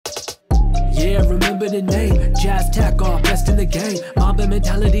Yeah, remember the name. Jazz Takhar, best in the game. Mamba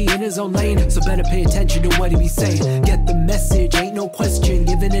mentality in his own lane. So better pay attention to what he be saying. Get the message, ain't no question.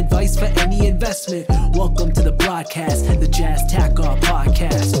 Giving advice for any investment. Welcome to the broadcast, the Jazz Takhar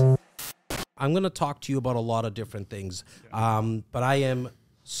podcast. I'm going to talk to you about a lot of different things, but I am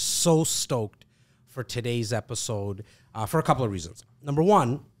so stoked for today's episode for a couple of reasons. Number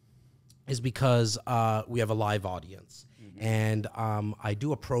one is because we have a live audience. And I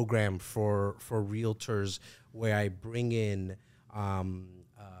do a program for realtors where I bring in a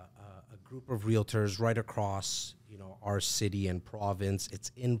group of realtors right across, our city and province.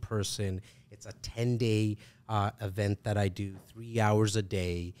 It's in person. It's a 10-day event that I do, 3 hours a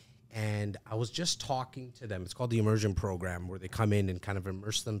day. And I was just talking to them. It's called the Immersion Program, where they come in and kind of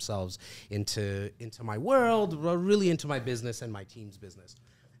immerse themselves into my world, really into my business and my team's business.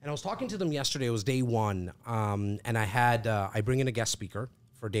 And I was talking to them yesterday. It was day one, and I bring in a guest speaker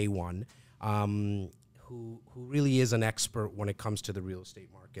for day one, who really is an expert when it comes to the real estate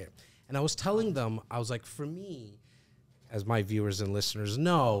market. And I was telling them, I was like, for me, as my viewers and listeners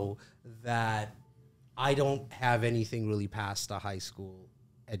know, that I don't have anything really past a high school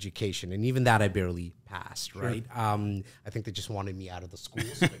education, and even that I barely passed, right? I think they just wanted me out of the school,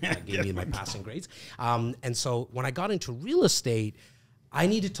 so they kind of gave me my passing grades. And so when I got into real estate, I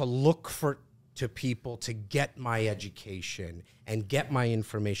needed to look to people to get my education and get my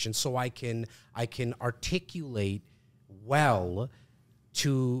information so I can articulate well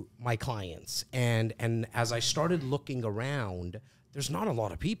to my clients. And as I started looking around, there's not a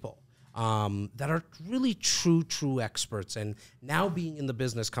lot of people that are really true experts. And now being in the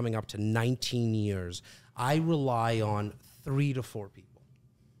business coming up to 19 years, I rely on 3 to 4 people.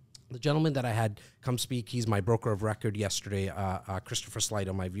 The gentleman that I had come speak, he's my broker of record yesterday, Christopher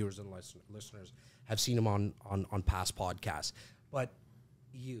Slido. My viewers and listeners have seen him on past podcasts. But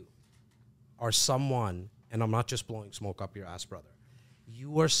you are someone, and I'm not just blowing smoke up your ass, brother.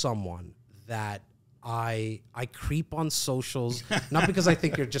 You are someone that I creep on socials, not because I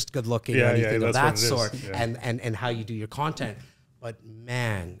think you're just good looking or anything of that sort, and how you do your content, but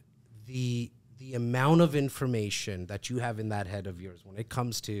man, the amount of information that you have in that head of yours when it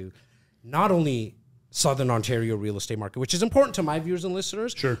comes to not only Southern Ontario real estate market, which is important to my viewers and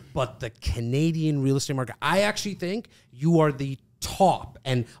listeners, but the Canadian real estate market. I actually think you are the top,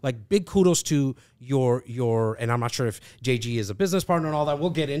 and like big kudos to your and I'm not sure if JG is a business partner and all that. We'll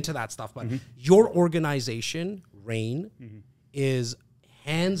get into that stuff, but your organization, REIN, is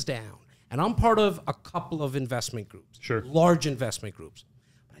hands down, and I'm part of a couple of investment groups, large investment groups.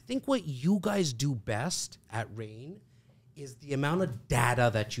 But I think what you guys do best at REIN is the amount of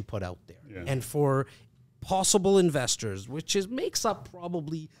data that you put out there, and for possible investors, which makes up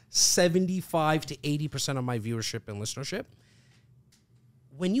probably 75 to 80% of my viewership and listenership.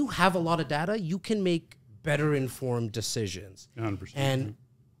 When you have a lot of data, you can make better informed decisions. 100%. And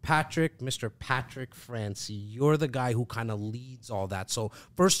Mr. Patrick Francey, you're the guy who kind of leads all that. So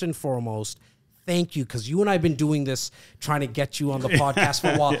first and foremost, thank you, because you and I have been doing this, trying to get you on the podcast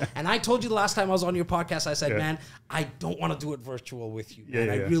for a while. And I told you the last time I was on your podcast, I said, man, I don't want to do it virtual with you, man.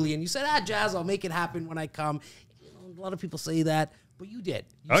 I really, and you said, Jazz, I'll make it happen when I come. A lot of people say that. But you did.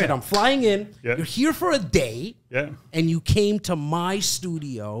 You said, I'm flying in. You're here for a day. And you came to my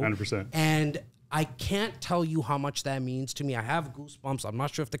studio. 100%. And I can't tell you how much that means to me. I have goosebumps. I'm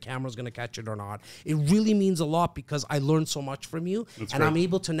not sure if the camera's going to catch it or not. It really means a lot because I learned so much from you. And I'm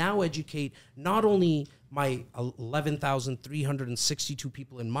able to now educate not only my 11,362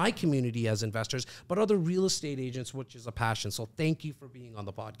 people in my community as investors, but other real estate agents, which is a passion. So thank you for being on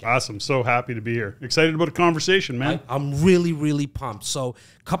the podcast. Awesome. So happy to be here. Excited about the conversation, man. I'm really, really pumped. So,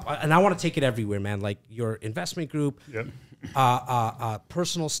 and I want to take it everywhere, man. Like your investment group,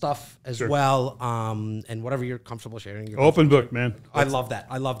 personal stuff as well, and whatever you're comfortable sharing. Open book, man. I love that.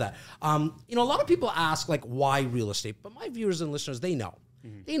 I love that. A lot of people ask, like, why real estate? But my viewers and listeners, they know.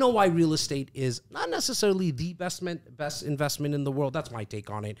 They know why real estate is not necessarily the best investment in the world. That's my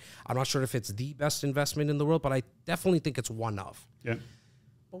take on it. I'm not sure if it's the best investment in the world, but I definitely think it's one of. But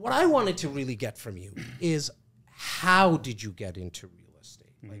what I wanted to really get from you is, how did you get into real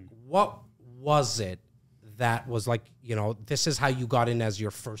estate? Like, what was it that was like, this is how you got in as your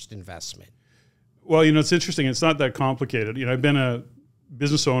first investment? Well, it's interesting. It's not that complicated. I've been a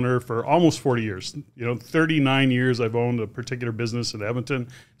business owner for almost 40 years. 39 years I've owned a particular business in Edmonton,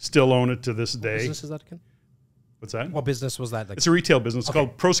 still own it to this day. What business is that again? What's that? What business was that? Like, it's a retail business. It's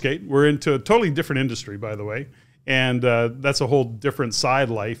called ProSkate. We're into a totally different industry, by the way. And that's a whole different side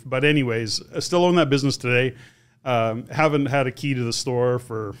life. But anyways, I still own that business today. Haven't had a key to the store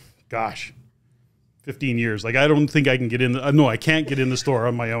for, gosh, 15 years. Like, I don't think I can get in. No, I can't get in the store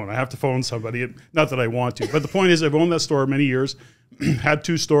on my own. I have to phone somebody. Not that I want to. But the point is, I've owned that store many years, had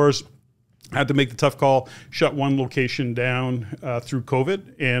 2 stores, had to make the tough call, shut one location down through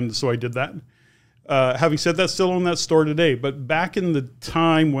COVID. And so I did that. Having said that, still own that store today. But back in the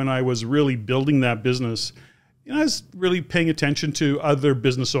time when I was really building that business, I was really paying attention to other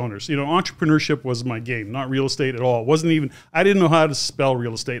business owners. Entrepreneurship was my game, not real estate at all. I didn't know how to spell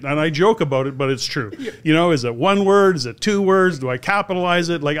real estate. And I joke about it, but it's true. Is it 1 word? Is it 2 words? Do I capitalize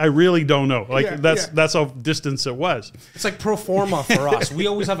it? Like, I really don't know. That's how distant it was. It's like pro forma for us. We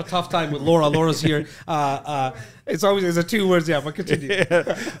always have a tough time with Laura. Laura's here. It's a 2 words. Yeah, but continue.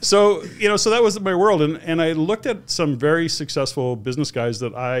 Yeah. So that was my world. And I looked at some very successful business guys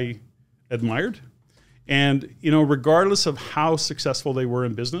that I admired. And, regardless of how successful they were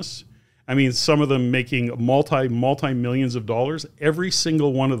in business, I mean, some of them making multi-millions of dollars, every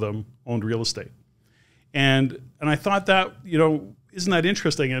single one of them owned real estate. And I thought that, isn't that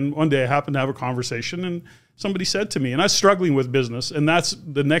interesting? And one day I happened to have a conversation and somebody said to me, and I was struggling with business. And that's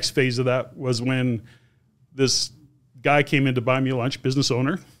the next phase of that was when this guy came in to buy me a lunch, business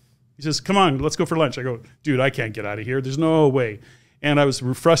owner. He says, come on, let's go for lunch. I go, dude, I can't get out of here. There's no way. And I was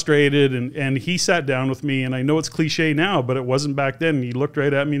frustrated, and he sat down with me, and I know it's cliche now, but it wasn't back then. And he looked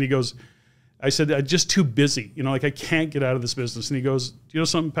right at me, and he goes, I said, I'm just too busy. I can't get out of this business. And he goes, do you know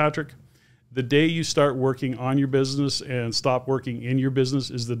something, Patrick? The day you start working on your business and stop working in your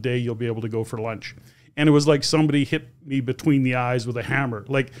business is the day you'll be able to go for lunch. And it was like somebody hit me between the eyes with a hammer.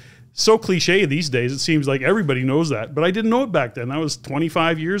 Like, so cliche these days, it seems like everybody knows that. But I didn't know it back then. That was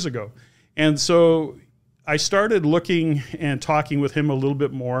 25 years ago. And so I started looking and talking with him a little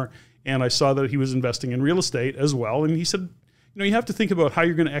bit more, and I saw that he was investing in real estate as well. And he said, you have to think about how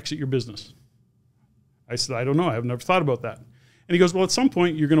you're going to exit your business. I said, I don't know. I've never thought about that. And he goes, well, at some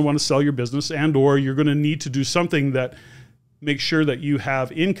point you're going to want to sell your business and or you're going to need to do something that makes sure that you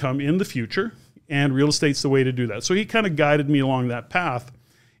have income in the future, and real estate's the way to do that. So he kind of guided me along that path.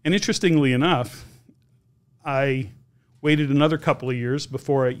 And interestingly enough, I waited another couple of years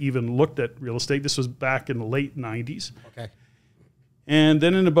before I even looked at real estate. This was back in the late 90s. Okay. And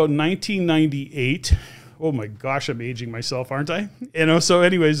then in about 1998, oh my gosh, I'm aging myself, aren't I? So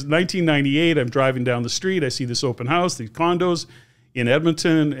anyways, 1998, I'm driving down the street. I see this open house, these condos in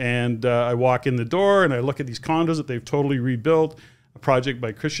Edmonton, and I walk in the door and I look at these condos that they've totally rebuilt, a project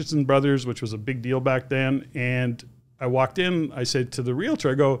by Christensen Brothers, which was a big deal back then. And I walked in, I said to the realtor,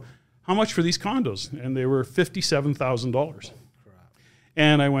 I go, how much for these condos? And they were $57,000.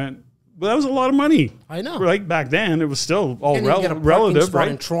 And I went, well, that was a lot of money. I know. Like back then, it was still all relative, right?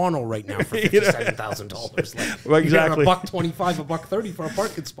 In Toronto right now for $57,000. Well, exactly. $1.25, $1.30 for a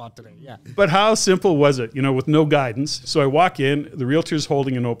parking spot today. Yeah. But how simple was it? With no guidance. So I walk in. The realtor's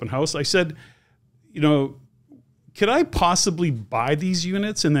holding an open house. I said, could I possibly buy these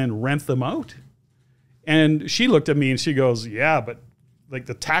units and then rent them out? And she looked at me and she goes, yeah, but like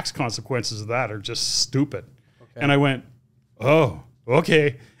the tax consequences of that are just stupid. Okay. And I went, oh,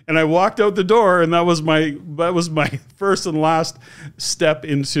 okay. And I walked out the door, and that was my first and last step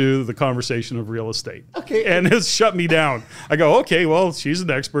into the conversation of real estate. Okay. And it shut me down. I go, okay, well, she's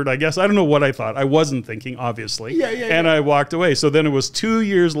an expert, I guess. I don't know what I thought. I wasn't thinking, obviously. And I walked away. So then it was 2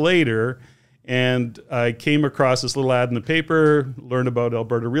 years later, and I came across this little ad in the paper, learned about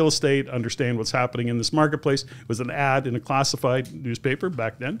Alberta real estate, understand what's happening in this marketplace. It was an ad in a classified newspaper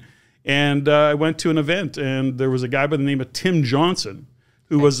back then. And I went to an event, and there was a guy by the name of Tim Johnson,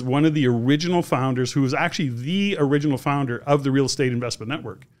 who was one of the original founders, who was actually the original founder of the Real Estate Investment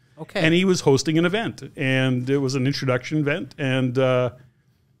Network. Okay. And he was hosting an event, and it was an introduction event. And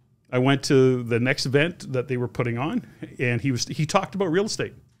I went to the next event that they were putting on, and he talked about real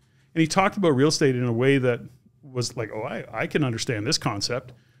estate. And he talked about real estate in a way that was like, oh, I can understand this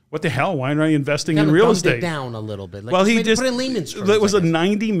concept. What the hell? Why am I investing in real estate? It down a little bit. Like, well, he just put in layman's terms. It was a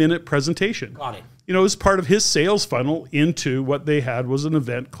 90-minute presentation. Got it. It was part of his sales funnel into what they had was an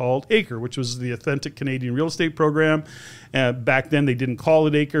event called ACRE, which was the Authentic Canadian Real Estate Program. Back then, they didn't call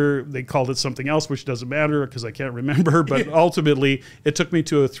it ACRE. They called it something else, which doesn't matter because I can't remember. But ultimately, it took me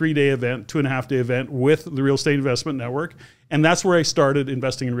to a 3-day event, 2.5-day event with the Real Estate Investment Network. And that's where I started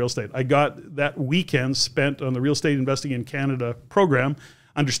investing in real estate. I got that weekend spent on the Real Estate Investing in Canada program,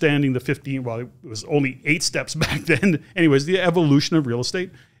 understanding the 15, well, it was only 8 steps back then. Anyways, the evolution of real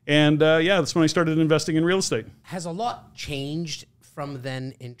estate. And that's when I started investing in real estate. Has a lot changed from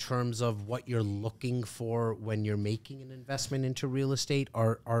then in terms of what you're looking for when you're making an investment into real estate?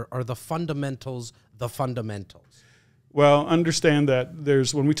 Are the fundamentals the fundamentals? Well, understand that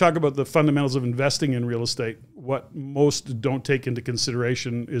when we talk about the fundamentals of investing in real estate, what most don't take into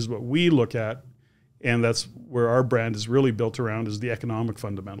consideration is what we look at And that's where our brand is really built around, is the economic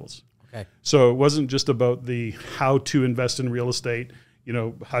fundamentals. Okay. So it wasn't just about the how to invest in real estate, you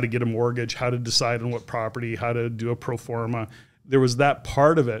know, how to get a mortgage, how to decide on what property, how to do a pro forma. There was that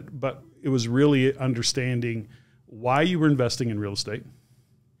part of it, but it was really understanding why you were investing in real estate,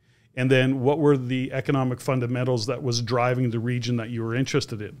 and then what were the economic fundamentals that was driving the region that you were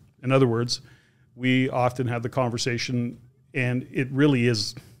interested in. In other words, we often had the conversation, and it really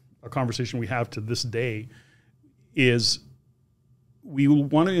is a conversation we have to this day, is we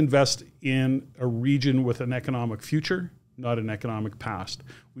want to invest in a region with an economic future, not an economic past.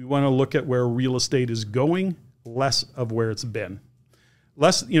 We want to look at where real estate is going, less of where it's been.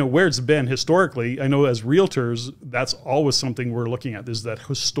 Less, you know, where it's been historically. I know as realtors, that's always something we're looking at, is that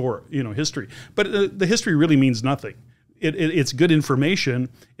history. But the history really means nothing. It's good information.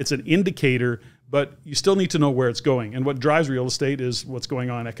 It's an indicator, but you still need to know where it's going. And what drives real estate is what's going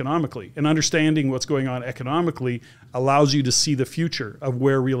on economically. And understanding what's going on economically allows you to see the future of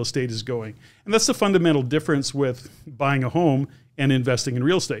where real estate is going. And that's the fundamental difference with buying a home and investing in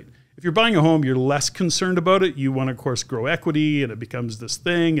real estate. If you're buying a home, you're less concerned about it. You want to, of course, grow equity, and it becomes this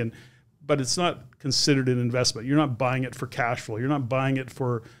thing. But it's not considered an investment. You're not buying it for cash flow. You're not buying it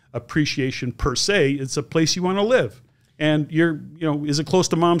for appreciation per se. It's a place you want to live. And is it close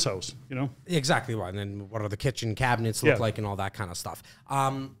to mom's house? You know, exactly right. And then what are the kitchen cabinets look like, and all that kind of stuff.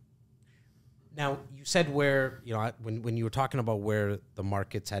 Now you said where, you know, when you were talking about where the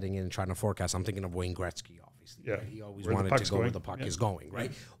market's heading in and trying to forecast, I'm thinking of Wayne Gretzky. Yeah. He always wanted to go where the puck is going,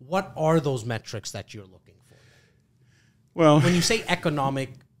 right? What are those metrics that you're looking for? Well, when you say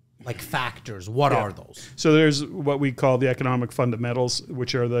economic factors, what are those? So there's what we call the economic fundamentals,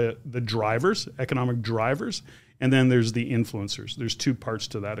 which are the drivers, economic drivers, and then there's the influencers. There's two parts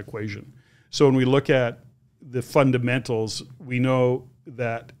to that equation. So when we look at the fundamentals, we know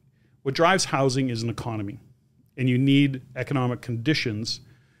that what drives housing is an economy, and you need economic conditions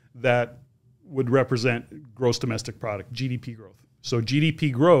that would represent gross domestic product, GDP growth. So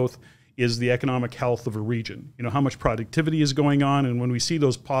GDP growth is the economic health of a region. You know, how much productivity is going on, and when we see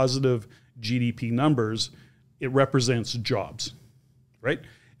those positive GDP numbers, it represents jobs, right?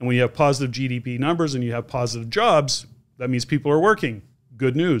 And when you have positive GDP numbers and you have positive jobs, that means people are working.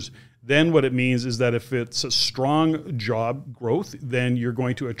 Good news. Then what it means is that if it's a strong job growth, then you're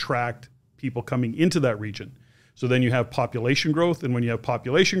going to attract people coming into that region. So then you have population growth, and when you have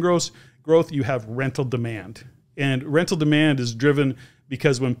population growth, you have rental demand. And rental demand is driven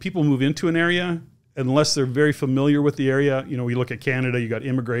because when people move into an area, unless they're very familiar with the area, you know, we look at Canada, you got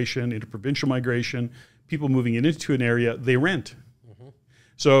immigration, interprovincial migration, people moving into an area, they rent.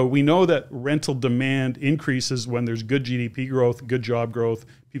 So we know that rental demand increases when there's good GDP growth, good job growth,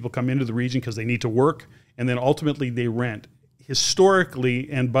 people come into the region because they need to work, and then ultimately they rent.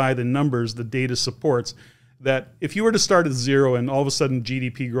 Historically, and by the numbers, the data supports that if you were to start at zero and all of a sudden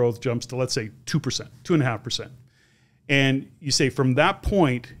GDP growth jumps to, let's say, 2%, 2.5%, and you say from that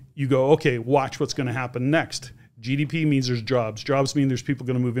point, you go, okay, watch what's going to happen next. GDP means there's jobs. Jobs mean there's people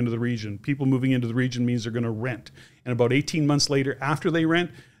going to move into the region. People moving into the region means they're going to rent. And about 18 months later, after they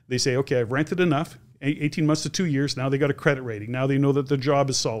rent, they say, okay, I've rented enough. 18 months to 2 years, now they got a credit rating. Now they know that the job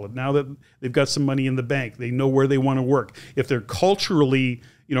is solid. Now that they've got some money in the bank, they know where they want to work. If they're culturally,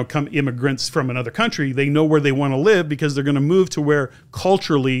 you know, come immigrants from another country, they know where they want to live because they're going to move to where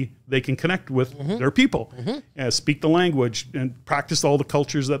culturally they can connect with their people, speak the language, and practice all the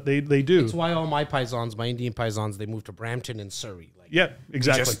cultures that they do. That's why all my paisans, my Indian paisans, they move to Brampton and Surrey. Like, yeah,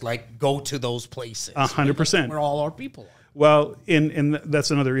 exactly. Just like go to those places. 100%. Where all our people are. Well, and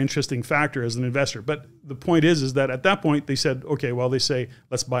that's another interesting factor as an investor. But the point is that at that point they said, okay, well, they say,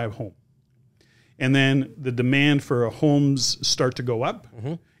 let's buy a home. And then the demand for homes start to go up,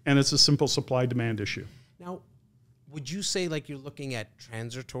 and it's a simple supply-demand issue. Now, would you say like you're looking at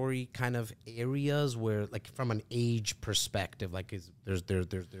transitory kind of areas where, like from an age perspective, like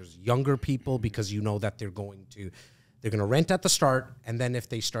there's younger people because you know that they're going to rent at the start, and then if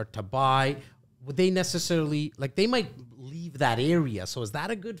they start to buy, would they necessarily, like they might leave that area. So is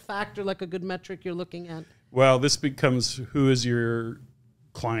that a good factor, like a good metric you're looking at? Well, this becomes who is your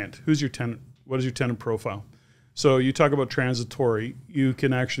client? Who's your tenant? What is your tenant profile? So you talk about transitory. You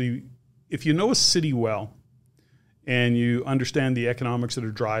can actually, if you know a city well and you understand the economics that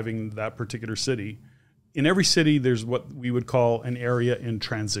are driving that particular city, in every city there's what we would call an area in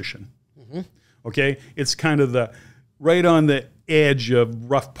transition. Okay? It's kind of the right on the edge of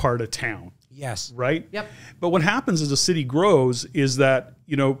rough part of town. Yes. Right? Yep. But what happens as a city grows is that,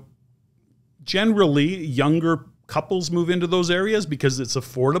 you know, generally younger couples move into those areas because it's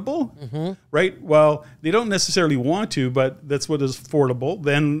affordable, right? Well, they don't necessarily want to, but that's what is affordable.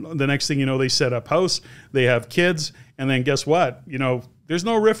 Then the next thing you know, they set up house, they have kids, and then guess what? You know, there's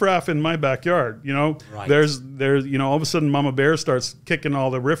no riffraff in my backyard. You know, there's you know, all of a sudden Mama Bear starts kicking all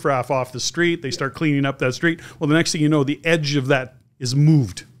the riffraff off the street. They start cleaning up that street. Well, the next thing you know, the edge of that is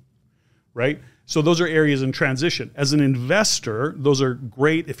moved, right? So those are areas in transition. As an investor, those are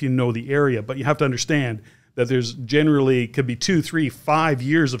great if you know the area, but you have to understand that there's generally could be 2, 3, 5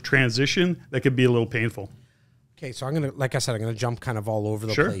 years of transition that could be a little painful. Okay, so I'm gonna, like I said, I'm gonna jump kind of all over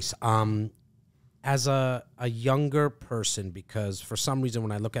the place. As a younger person, because for some reason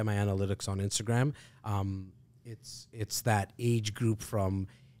when I look at my analytics on Instagram, it's that age group from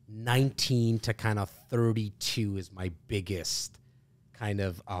 19 to kind of 32 is my biggest kind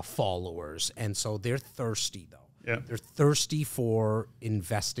of followers. And so they're thirsty though. Yeah. They're thirsty for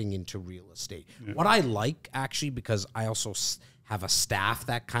investing into real estate. Yeah. What I like actually, because I also have a staff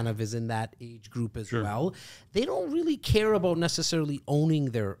that kind of is in that age group as well, they don't really care about necessarily owning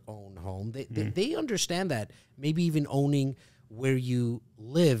their own home. They understand that maybe even owning where you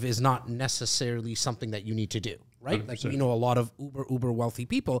live is not necessarily something that you need to do. Right? 100%. Like, you know, a lot of uber wealthy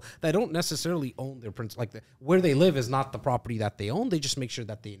people that don't necessarily own their where they live is not the property that they own. They just make sure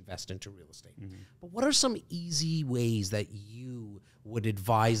that they invest into real estate. But what are some easy ways that you would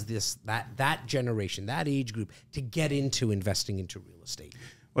advise that generation, that age group, to get into investing into real estate?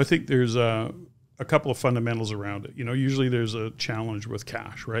 Well, I think there's a couple of fundamentals around it. You know, usually there's a challenge with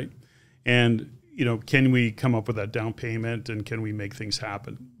cash, right? And you know, can we come up with that down payment and can we make things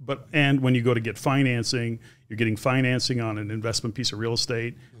happen? And when you go to get financing, you're getting financing on an investment piece of real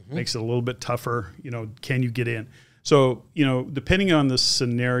estate, makes it a little bit tougher. You know, can you get in? So, you know, depending on the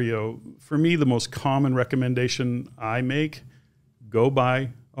scenario, for me, the most common recommendation I make, go buy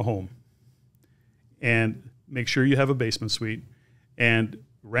a home and make sure you have a basement suite and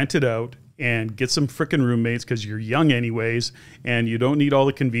rent it out and get some frickin' roommates because you're young anyways and you don't need all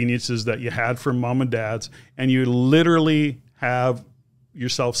the conveniences that you had from mom and dad's, and you literally have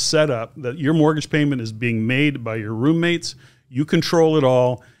yourself set up that your mortgage payment is being made by your roommates, you control it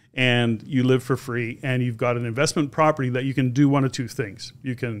all, and you live for free, and you've got an investment property that you can do one of two things.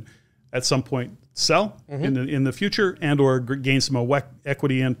 You can at some point sell in the future and or gain some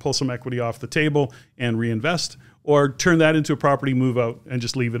equity and pull some equity off the table and reinvest, or turn that into a property, move out, and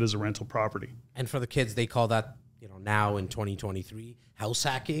just leave it as a rental property. And for the kids, they call that, you know, now in 2023, house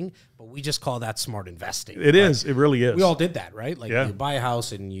hacking, but we just call that smart investing. It is. It really is. We all did that, right? Like you buy a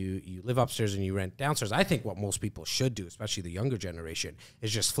house and you live upstairs and you rent downstairs. I think what most people should do, especially the younger generation,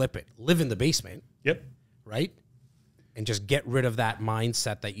 is just flip it. Live in the basement. Yep. Right? And just get rid of that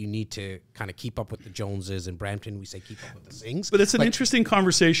mindset that you need to kind of keep up with the Joneses. In Brampton, we say keep up with the Sings. But it's an interesting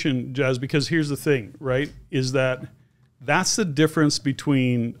conversation, Jazz, because here's the thing, right? Is that's the difference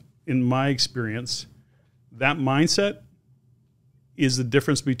between, in my experience, that mindset is the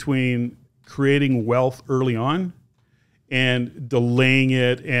difference between creating wealth early on and delaying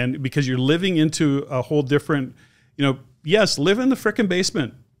it. And because you're living into a whole different, you know, yes, live in the frickin'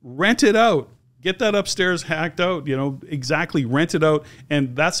 basement, rent it out. Get that upstairs hacked out, you know, exactly, rent it out,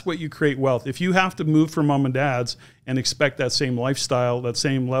 and that's what you create wealth. If you have to move from mom and dad's and expect that same lifestyle, that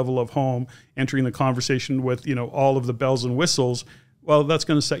same level of home, entering the conversation with, you know, all of the bells and whistles, well, that's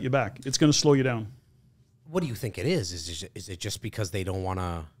going to set you back. It's going to slow you down. What do you think it is? Is it just because they don't want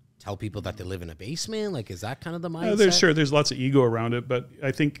to tell people that they live in a basement? Like, is that kind of the mindset? There's lots of ego around it, but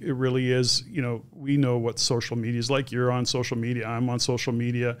I think it really is, you know, we know what social media is like. You're on social media. I'm on social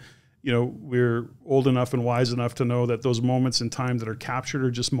media. You know, we're old enough and wise enough to know that those moments in time that are captured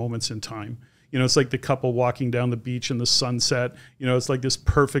are just moments in time. You know, it's like the couple walking down the beach in the sunset. You know, it's like this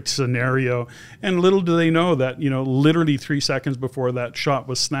perfect scenario. And little do they know that, you know, literally 3 seconds before that shot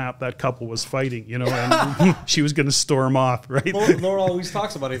was snapped, that couple was fighting, you know, and she was going to storm off, right? Laura always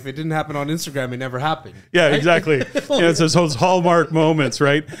talks about it. If it didn't happen on Instagram, it never happened. Yeah, right? Exactly. You know, it's those hallmark moments,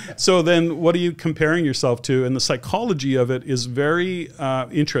 right? So then what are you comparing yourself to? And the psychology of it is very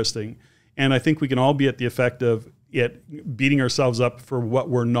interesting. And I think we can all be at the effect of it beating ourselves up for what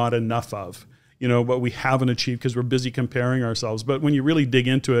we're not enough of. You know, what we haven't achieved because we're busy comparing ourselves. But when you really dig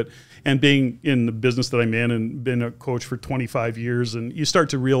into it, and being in the business that I'm in and been a coach for 25 years, and you start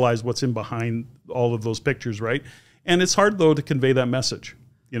to realize what's in behind all of those pictures, right? And it's hard, though, to convey that message.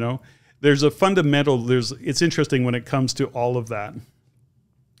 You know, there's a fundamental, it's interesting when it comes to all of that.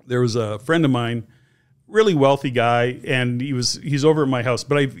 There was a friend of mine, really wealthy guy, and he's over at my house.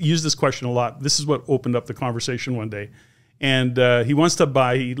 But I've used this question a lot. This is what opened up the conversation one day. And he wants to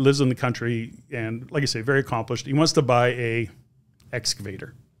buy, he lives in the country, and like I say, very accomplished. He wants to buy a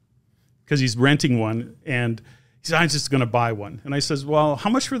excavator because he's renting one, and He said, I'm just going to buy one. And I says, well, how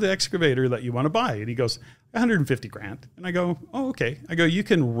much for the excavator that you want to buy? And he goes, 150 grand. And I go, oh, okay. I go, you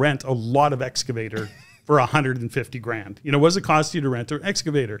can rent a lot of excavator for 150 grand. You know, what does it cost you to rent an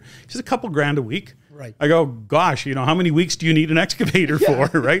excavator? Just a couple grand a week. Right. I go, gosh, you know, how many weeks do you need an excavator for,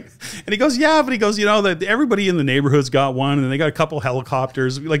 right? And he goes, yeah, but he goes, you know, that everybody in the neighborhood's got one, and they got a couple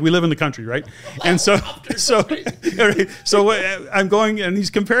helicopters. Like, we live in the country, right? And so I'm going, and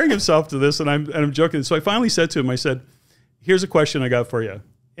he's comparing himself to this, and I'm joking. So I finally said to him, I said, here's a question I got for you.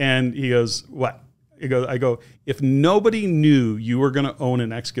 And he goes, what? I go, if nobody knew you were going to own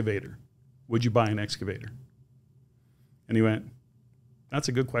an excavator, would you buy an excavator? And he went, that's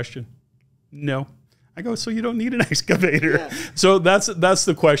a good question. No. I go, so you don't need an excavator. Yeah. So that's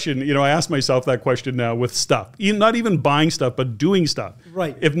the question. You know, I ask myself that question now with stuff. Not even buying stuff, but doing stuff.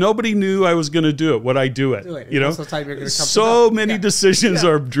 Right. If nobody knew I was going to do it, would I do it? You know, so many decisions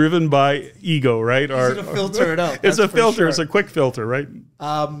are driven by ego, right? Or to filter it out. It's a filter. Sure. It's a quick filter, right?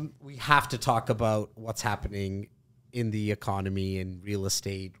 We have to talk about what's happening in the economy and real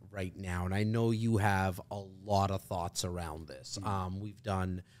estate right now. And I know you have a lot of thoughts around this. We've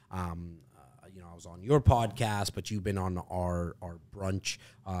done, you know, I was on your podcast, but you've been on our brunch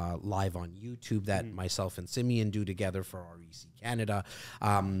live on YouTube that myself and Simeon do together for REC Canada.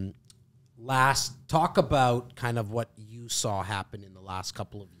 Talk about kind of what you saw happen in the last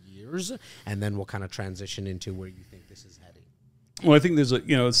couple of years, and then we'll kind of transition into where you think this is heading. Well, I think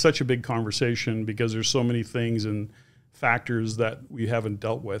it's such a big conversation because there's so many things and factors that we haven't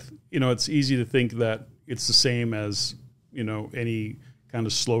dealt with. You know, it's easy to think that it's the same as, you know, any kind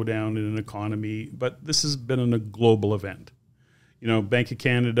of slowdown in an economy, but this has been a global event. You know, Bank of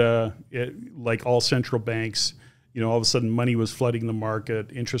Canada, like all central banks, you know, all of a sudden money was flooding the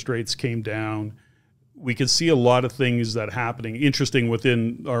market, interest rates came down. We could see a lot of things that happening, interesting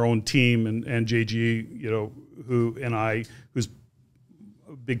within our own team and JG, you know, who's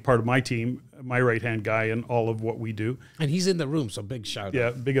a big part of my team, my right-hand guy in all of what we do. And he's in the room, so big shout out. Yeah,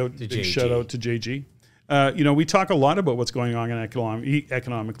 big shout out to JG. You know, we talk a lot about what's going on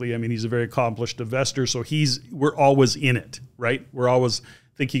economically. I mean, he's a very accomplished investor, so we're always in it, right? We're always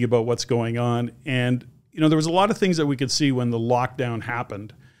thinking about what's going on. And, you know, there was a lot of things that we could see when the lockdown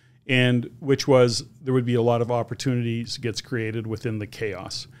happened, and which was there would be a lot of opportunities gets created within the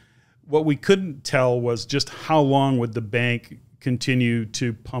chaos. What we couldn't tell was just how long would the bank continue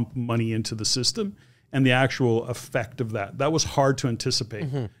to pump money into the system and the actual effect of that. That was hard to anticipate.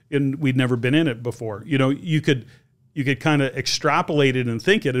 And we'd never been in it before. You know, you could kind of extrapolate it and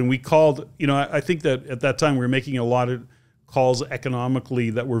think it. And we called, you know, I think that at that time we were making a lot of calls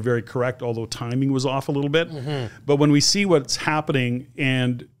economically that were very correct, although timing was off a little bit. But when we see what's happening,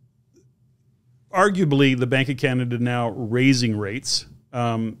 and arguably the Bank of Canada now raising rates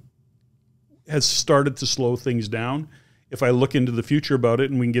has started to slow things down. If I look into the future about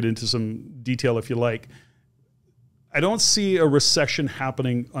it, and we can get into some detail if you like, I don't see a recession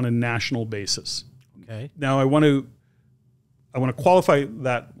happening on a national basis. Okay. Now I want to qualify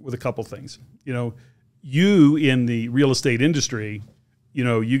that with a couple things. You know, you in the real estate industry, you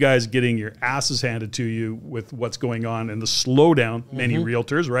know, you guys getting your asses handed to you with what's going on and the slowdown, many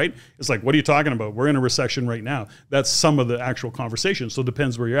realtors, right? It's like, what are you talking about? We're in a recession right now. That's some of the actual conversation. So it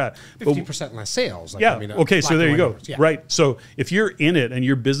depends where you're at. 50% less sales. Like, yeah. I mean, okay. So there you go. Yeah. Right. So if you're in it and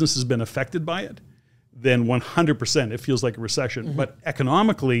your business has been affected by it, then 100% it feels like a recession. But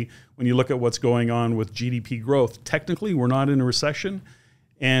economically, when you look at what's going on with GDP growth, technically we're not in a recession.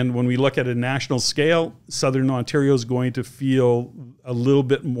 And when we look at a national scale, Southern Ontario is going to feel a little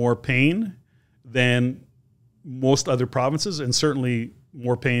bit more pain than most other provinces, and certainly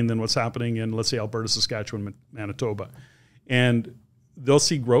more pain than what's happening in, let's say, Alberta, Saskatchewan, Manitoba. And they'll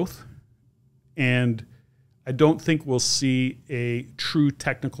see growth. And I don't think we'll see a true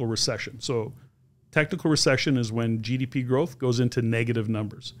technical recession. So technical recession is when GDP growth goes into negative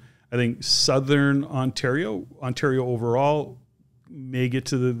numbers. I think Southern Ontario overall, may get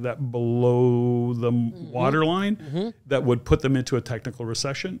to that below the waterline that would put them into a technical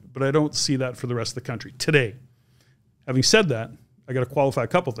recession, but I don't see that for the rest of the country today. Having said that, I got to qualify a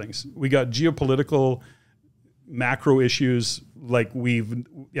couple things. We got geopolitical macro issues like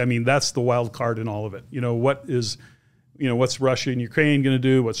that's the wild card in all of it. You know, what's Russia and Ukraine going to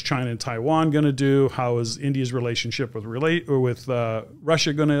do? What's China and Taiwan going to do? How is India's relationship with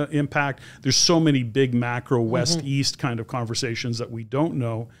Russia going to impact? There's so many big macro West-East kind of conversations that we don't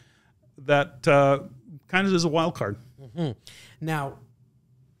know that kind of is a wild card. Now,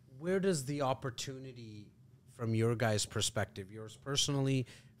 where does the opportunity from your guys' perspective, yours personally,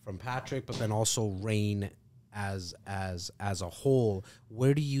 from Patrick, but then also REIN as a whole,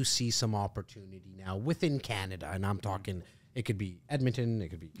 where do you see some opportunity now within Canada? And I'm talking, it could be Edmonton, it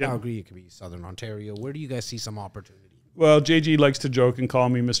could be Calgary, it could be Southern Ontario. Where do you guys see some opportunity? Well, JG likes to joke and call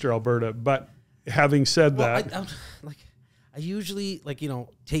me Mr. Alberta, but having said that, I usually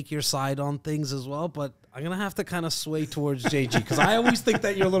take your side on things as well, but I'm gonna have to kind of sway towards JG because I always think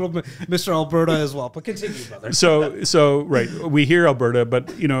that you're a little bit Mr. Alberta as well. But continue, brother. So right, we hear Alberta,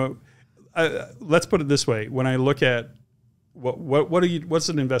 but let's put it this way: when I look at what's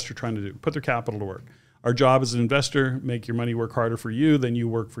an investor trying to do? Put their capital to work. Our job as an investor, make your money work harder for you than you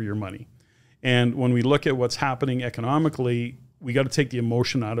work for your money. And when we look at what's happening economically, we got to take the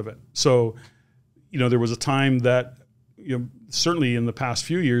emotion out of it. So, there was a time that, certainly in the past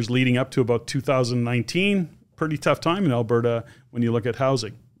few years leading up to about 2019, pretty tough time in Alberta when you look at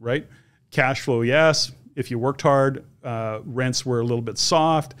housing, right? Cash flow, yes. If you worked hard, rents were a little bit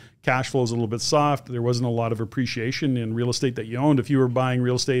soft. Cash flow is a little bit soft. There wasn't a lot of appreciation in real estate that you owned. If you were buying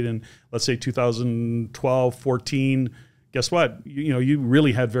real estate in, let's say, 2012, 14, guess what? You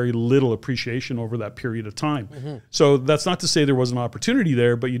really had very little appreciation over that period of time. Mm-hmm. So that's not to say there was an opportunity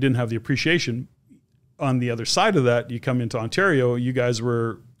there, but you didn't have the appreciation. On the other side of that, you come into Ontario, you guys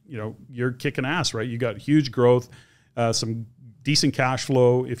were, you're kicking ass, right? You got huge growth, some decent cash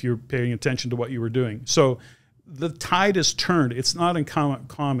flow if you're paying attention to what you were doing. So the tide has turned. It's not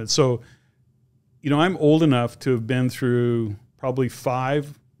uncommon. So, I'm old enough to have been through probably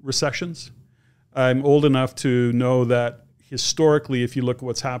 5 recessions. I'm old enough to know that historically, if you look at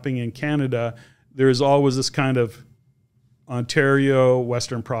what's happening in Canada, there is always this kind of Ontario,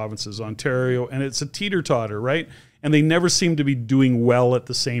 Western provinces, Ontario, and it's a teeter-totter, right? And they never seem to be doing well at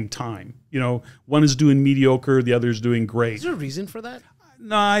the same time. One is doing mediocre, the other is doing great. Is there a reason for that?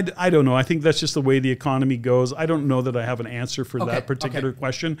 No, I don't know. I think that's just the way the economy goes. I don't know that I have an answer for that particular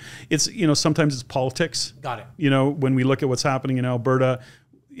question. It's, sometimes it's politics. Got it. When we look at what's happening in Alberta,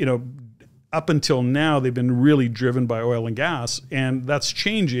 up until now, they've been really driven by oil and gas, and that's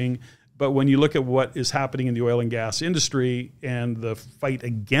changing. But when you look at what is happening in the oil and gas industry and the fight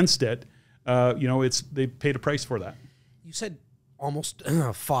against it, they paid a price for that. You said almost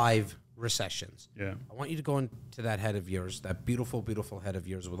 5 recessions. Yeah. I want you to go into that head of yours, that beautiful, beautiful head of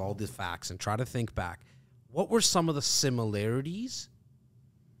yours with all the facts, and try to think back. What were some of the similarities,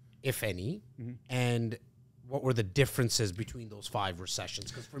 if any, and what were the differences between those 5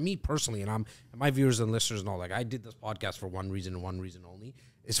 recessions? Because for me personally, and my viewers and listeners know, I did this podcast for one reason and one reason only.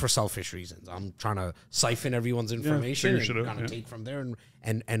 It's for selfish reasons. I'm trying to siphon everyone's information and kind of take from there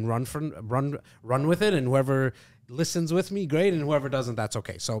and run with it. And whoever listens with me, great. And whoever doesn't, that's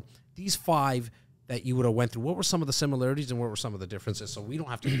okay. So these 5 that you would have went through, what were some of the similarities and what were some of the differences? So we don't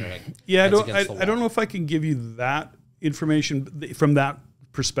have to get our head. I don't know if I can give you that information from that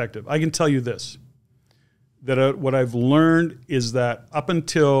perspective. I can tell you this. That what I've learned is that up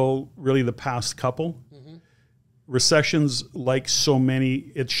until really the past couple, recessions, like so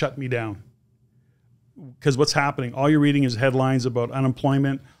many, it shut me down. Because what's happening, all you're reading is headlines about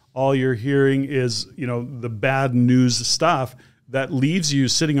unemployment. All you're hearing is, the bad news stuff that leaves you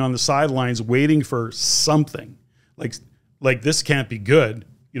sitting on the sidelines waiting for something. Like this can't be good.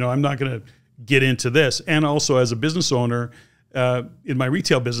 I'm not going to get into this. And also as a business owner, in my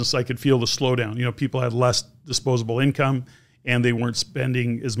retail business, I could feel the slowdown. People had less disposable income and they weren't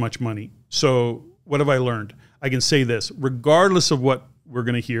spending as much money. So what have I learned? I can say this, regardless of what we're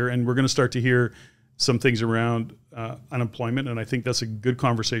going to hear, and we're going to start to hear some things around unemployment, and I think that's a good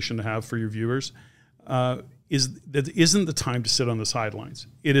conversation to have for your viewers, is that isn't the time to sit on the sidelines.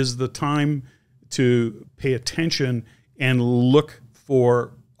 It is the time to pay attention and look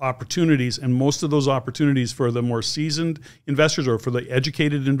for opportunities, and most of those opportunities for the more seasoned investors or for the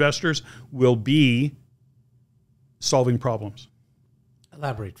educated investors will be solving problems.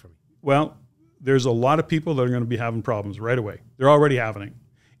 Elaborate for me. Well, there's a lot of people that are going to be having problems right away. They're already having it.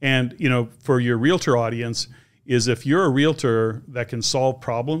 And, for your realtor audience, is if you're a realtor that can solve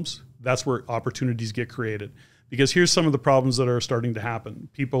problems, that's where opportunities get created. Because here's some of the problems that are starting to happen.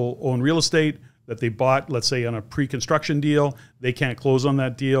 People own real estate that they bought, let's say, on a pre-construction deal. They can't close on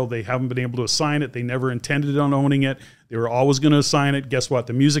that deal. They haven't been able to assign it. They never intended on owning it. They were always going to assign it. Guess what?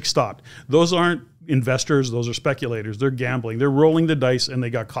 The music stopped. Those aren't investors. Those are speculators. They're gambling. They're rolling the dice, and they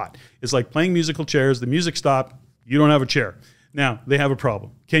got caught. It's like playing musical chairs. The music stopped. You don't have a chair. Now, they have a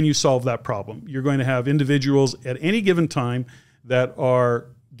problem. Can you solve that problem? You're going to have individuals at any given time that are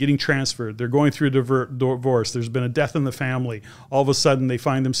getting transferred. They're going through a divorce. There's been a death in the family. All of a sudden, they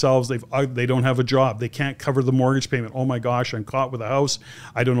find themselves, they don't have a job. They can't cover the mortgage payment. Oh my gosh, I'm caught with a house.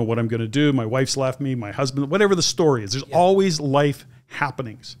 I don't know what I'm going to do. My wife's left me, my husband, whatever the story is. There's always life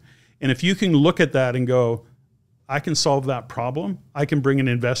happenings. And if you can look at that and go, I can solve that problem. I can bring an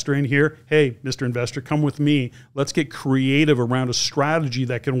investor in here. Hey, Mr. Investor, come with me. Let's get creative around a strategy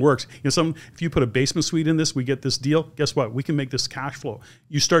that can work. If you put a basement suite in this, we get this deal. Guess what? We can make this cash flow.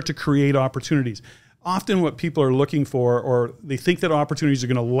 You start to create opportunities. Often what people are looking for, or they think that opportunities are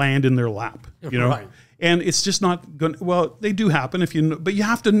going to land in their lap, Right. And it's just not going to, well, they do happen but you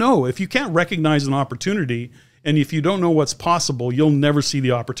have to know. If you can't recognize an opportunity, and if you don't know what's possible, you'll never see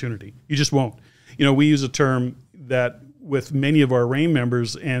the opportunity. You just won't. We use a term that with many of our REIN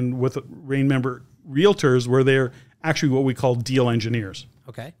members and with REIN member realtors, where they're actually what we call deal engineers.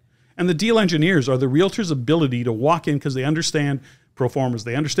 Okay. And the deal engineers are the realtor's ability to walk in because they understand pro formas,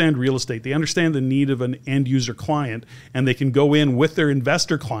 they understand real estate, they understand the need of an end user client, and they can go in with their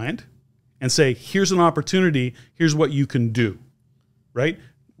investor client and say, here's an opportunity, here's what you can do, right?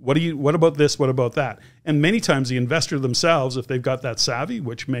 What about this, what about that? And many times the investor themselves, if they've got that savvy,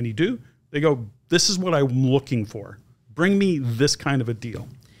 which many do, they go, this is what I'm looking for. Bring me this kind of a deal.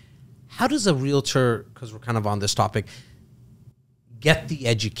 How does a realtor, because we're kind of on this topic, get the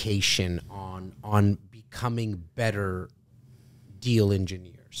education on becoming better deal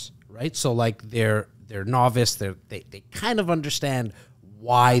engineers, right? So like they're novice, they kind of understand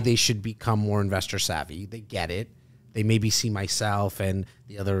why they should become more investor savvy. They get it. They maybe see myself and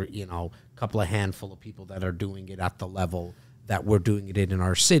the other, couple of handful of people that are doing it at the level that we're doing it in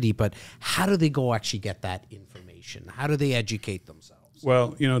our city. But how do they go actually get that information? How do they educate themselves?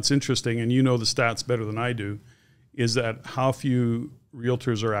 Well, it's interesting, and you know the stats better than I do, is that how few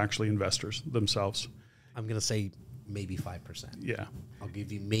realtors are actually investors themselves. I'm going to say maybe 5%. Yeah. I'll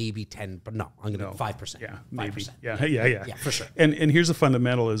give you maybe 10, but no, I'm going to 5%. Yeah, 5%. Yeah, Yeah, for sure. And here's the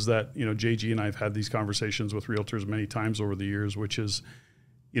fundamental is that, JG and I have had these conversations with realtors many times over the years, which is,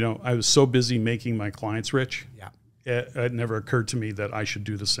 I was so busy making my clients rich. Yeah. It never occurred to me that I should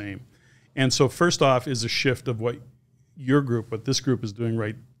do the same. And so first off is a shift of what this group is doing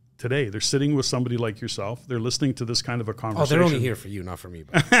right today. They're sitting with somebody like yourself. They're listening to this kind of a conversation. Oh, they're only here for you, not for me.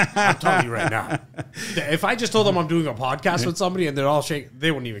 But I'm telling you right now. If I just told them I'm doing a podcast with somebody and they're all shaking, they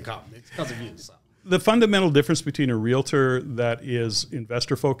wouldn't even come. It's because of you. So. The fundamental difference between a realtor that is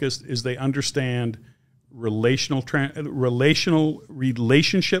investor focused is they understand relationship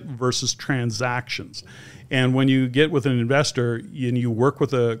versus transactions. And when you get with an investor and you work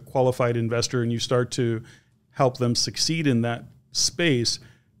with a qualified investor and you start to help them succeed in that space,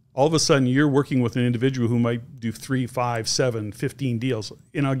 all of a sudden you're working with an individual who might do 3, 5, 7, 15 deals.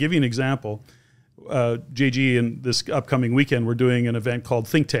 And I'll give you an example. JG, in this upcoming weekend, we're doing an event called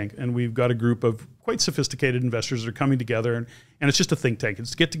Think Tank, and we've got a group of quite sophisticated investors that are coming together, and it's just a think tank.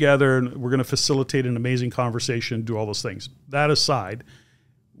 It's get together, and we're going to facilitate an amazing conversation, do all those things. That aside,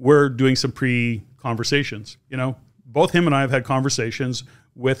 we're doing some pre-conversations. Both him and I have had conversations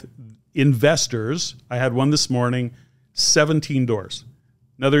with investors. I had one this morning, 17 doors.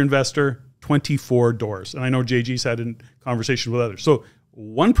 Another investor, 24 doors. And I know JG's had a conversation with others. So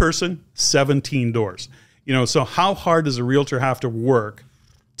one person, 17 doors. So how hard does a realtor have to work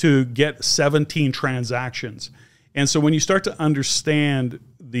to get 17 transactions? And so when you start to understand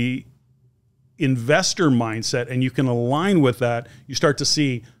the investor mindset and you can align with that, you start to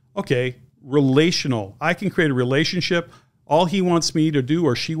see, okay, relational. I can create a relationship. All he wants me to do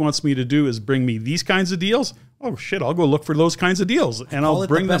or she wants me to do is bring me these kinds of deals. Oh shit, I'll go look for those kinds of deals and I'll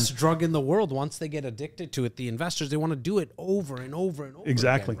bring them. It's the best drug in the world. Once they get addicted to it, the investors, they want to do it over and over and over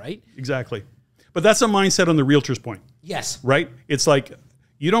exactly. again, right? Exactly. But that's a mindset on the realtor's point. Yes. Right? It's like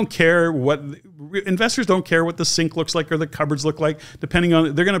you don't care investors don't care what the sink looks like or the cupboards look like. Depending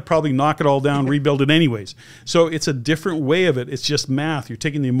on, they're going to probably knock it all down, rebuild it anyways. So it's a different way of it. It's just math. You're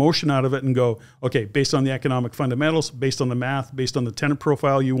taking the emotion out of it and go, okay, based on the economic fundamentals, based on the math, based on the tenant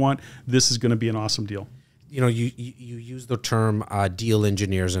profile you want, this is going to be an awesome deal. You use the term deal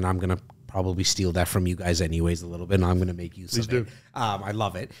engineers, and I'm going to probably steal that from you guys anyways a little bit, and I'm going to make use of it. I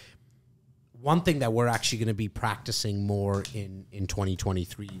love it. One thing that we're actually going to be practicing more in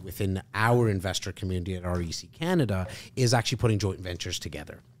 2023 within our investor community at REC Canada is actually putting joint ventures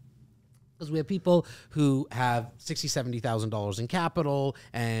together. Because we have people who have $60,000, $70,000 in capital,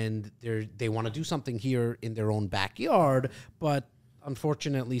 and they want to do something here in their own backyard, but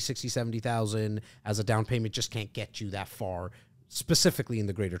unfortunately, $60,000, $70,000 as a down payment just can't get you that far, specifically in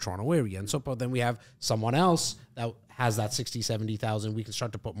the Greater Toronto area. And so, but then we have someone else that has that $60,000, $70,000. We can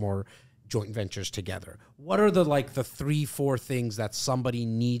start to put more joint ventures together. What are the 3-4 things that somebody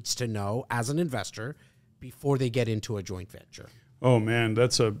needs to know as an investor before they get into a joint venture? Oh man, there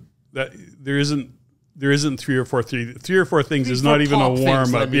isn't 3 or 4 things is not even a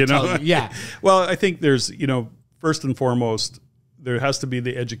warm up, Yeah. Well, I think there's, first and foremost, there has to be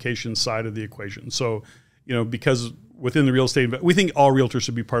the education side of the equation. So, because within the real estate, we think all realtors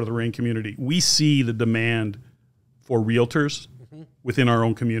should be part of the REIN community. We see the demand for realtors within our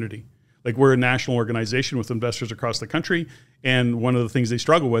own community. Like, we're a national organization with investors across the country, and one of the things they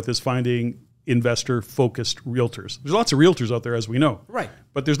struggle with is finding investor-focused realtors. There's lots of realtors out there, as we know. Right.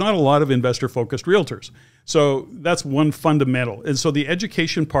 But there's not a lot of investor-focused realtors. So that's one fundamental. And so the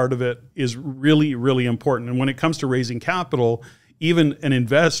education part of it is really, really important. And when it comes to raising capital, even an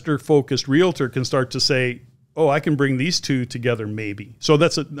investor-focused realtor can start to say, oh, I can bring these two together maybe. So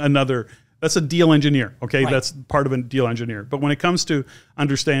that's that's a deal engineer, okay? Right. That's part of a deal engineer. But when it comes to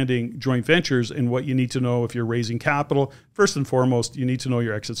understanding joint ventures and what you need to know if you're raising capital, first and foremost, you need to know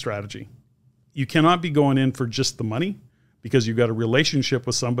your exit strategy. You cannot be going in for just the money because you've got a relationship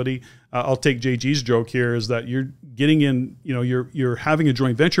with somebody. I'll take JG's joke here, is that you're getting in, you're having a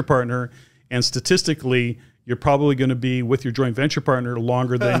joint venture partner, and statistically, you're probably going to be with your joint venture partner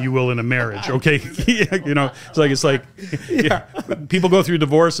longer than you will in a marriage. Okay. It's like people go through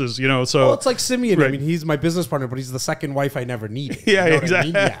divorces, so. Well, it's like Simeon. Right. I mean, he's my business partner, but he's the second wife I never needed. Yeah, you know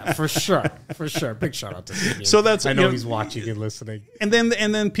exactly. what I mean? Yeah, for sure. Big shout out to Simeon. So that's, I know he's watching and listening. And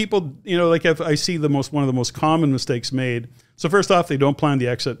then people, like, if I see one of the most common mistakes made. So first off, they don't plan the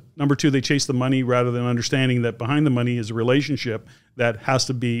exit. Number two, they chase the money rather than understanding that behind the money is a relationship that has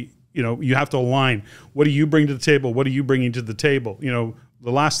to be, you have to align. What do you bring to the table? What are you bringing to the table?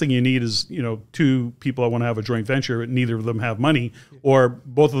 The last thing you need is, two people that want to have a joint venture, and neither of them have money, or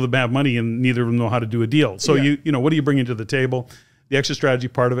both of them have money and neither of them know how to do a deal. So what are you bringing to the table? The exit strategy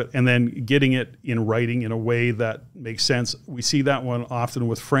part of it, and then getting it in writing in a way that makes sense. We see that one often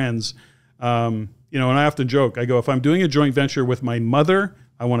with friends. And I often joke, I go, if I'm doing a joint venture with my mother,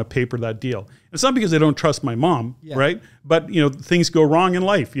 I want to paper that deal. It's not because I don't trust my mom, right? But, things go wrong in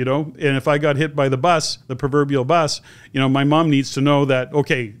life, and if I got hit by the bus, the proverbial bus, my mom needs to know that,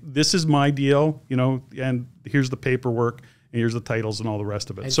 okay, this is my deal, and here's the paperwork, and here's the titles and all the rest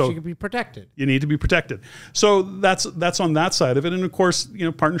of it. And so she can be protected. You need to be protected. So that's on that side of it. And of course,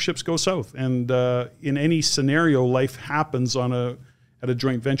 partnerships go south. And in any scenario, life happens at a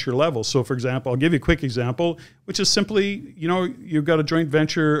joint venture level. So for example, I'll give you a quick example, which is simply, you've got a joint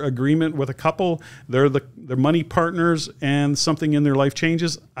venture agreement with a couple, they're money partners, and something in their life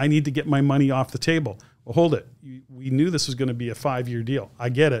changes. I need to get my money off the table. Well, hold it. We knew this was going to be a 5-year deal. I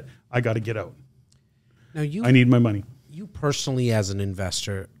get it. I got to get out. Now I need my money. You personally, as an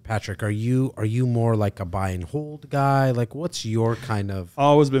investor, Patrick, are you more like a buy and hold guy? Like, what's your kind of?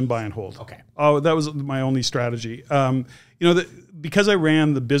 Always been buy and hold. Okay. Oh, that was my only strategy. Because I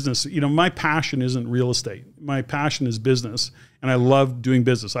ran the business, my passion isn't real estate. My passion is business, and I love doing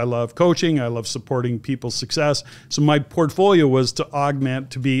business. I love coaching. I love supporting people's success. So my portfolio was to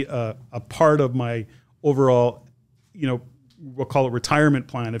augment, to be a part of my overall, we'll call it retirement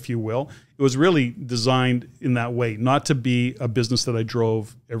plan, if you will. It was really designed in that way, not to be a business that I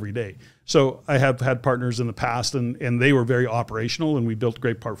drove every day. So I have had partners in the past, and they were very operational, and we built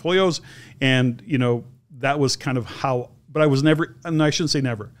great portfolios. And, that was kind of how, but I was never, and I shouldn't say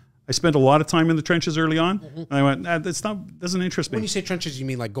never. I spent a lot of time in the trenches early on. And I went, doesn't interest me. When you say trenches, you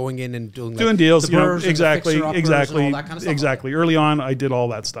mean like going in and doing deals, exactly. All that kind of stuff? Exactly. Early on, I did all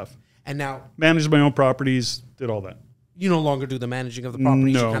that stuff. And now managed my own properties, did all that. You no longer do the managing of the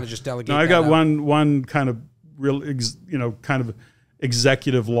properties. No. You kind of just delegate. No, I got one kind of real, kind of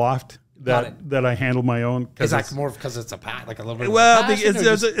executive loft that I handle my own. Is that more because it's a like a little bit? Well,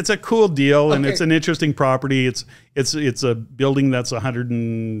 it's a cool deal, and it's an interesting property. It's a building that's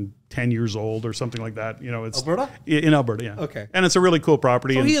 110 years old or something like that. It's Alberta? In Alberta, yeah. Okay, and it's a really cool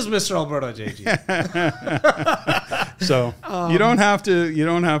property. So he is Mr. Alberta, JG. So you don't have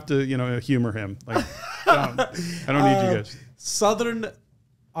to humor him. Like, I don't need you guys. Southern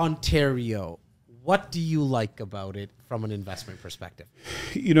Ontario. What do you like about it from an investment perspective?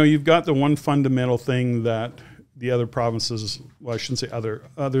 You've got the one fundamental thing that the other provinces, well, I shouldn't say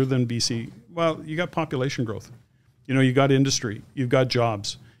other than BC, well, you got population growth. You got industry, you've got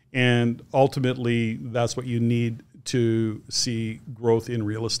jobs, and ultimately that's what you need to see growth in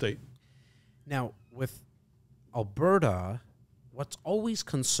real estate. Now, with Alberta, what's always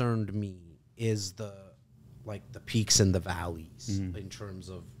concerned me is the peaks and the valleys in terms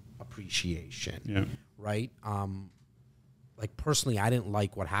of appreciation, right? Like personally, I didn't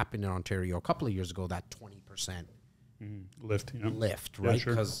like what happened in Ontario a couple of years ago, that 20% lift, right?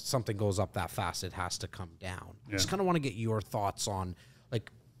 Because something goes up that fast, it has to come down. I just kind of want to get your thoughts on,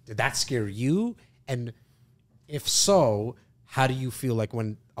 did that scare you? And if so, how do you feel like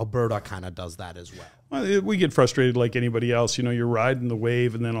when Alberta kind of does that as well? Well, we get frustrated like anybody else. You're riding the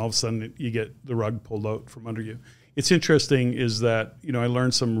wave, and then all of a sudden you get the rug pulled out from under you. It's interesting is that, I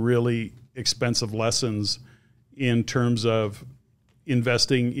learned some really expensive lessons in terms of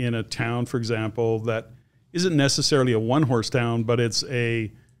investing in a town, for example, that isn't necessarily a one-horse town, but it's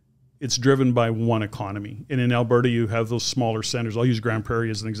driven by one economy. And in Alberta, you have those smaller centers. I'll use Grand Prairie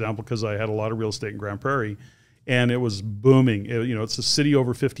as an example because I had a lot of real estate in Grand Prairie, and it was booming. It's a city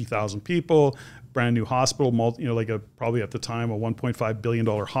over 50,000 people, brand new hospital, probably at the time a $1.5 billion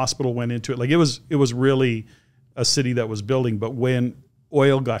hospital went into it. Like it was really a city that was building. But when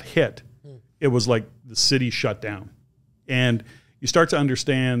oil got hit, it was like the city shut down. And you start to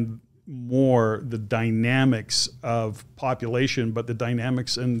understand more the dynamics of population, but the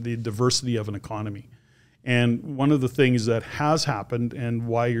dynamics and the diversity of an economy. And one of the things that has happened and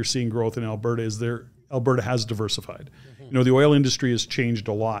why you're seeing growth in Alberta is Alberta has diversified. The oil industry has changed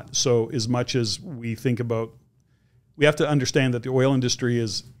a lot. So as much as we think about, we have to understand that the oil industry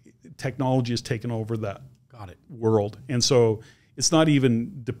technology has taken over that world. And so it's not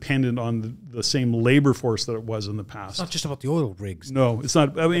even dependent on the same labor force that it was in the past. It's not just about the oil rigs. No, it's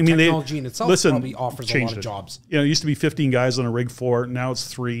not. I mean, technology in itself probably offers a lot of jobs. It used to be 15 guys on a rig floor. Now it's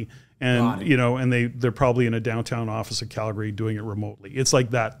 3. And, and they're probably in a downtown office of Calgary doing it remotely. It's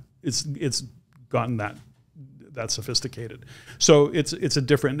like that. It's gotten that sophisticated. So it's a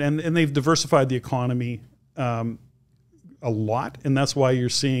different, and they've diversified the economy a lot. And that's why you're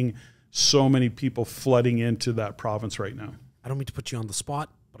seeing so many people flooding into that province right now. I don't mean to put you on the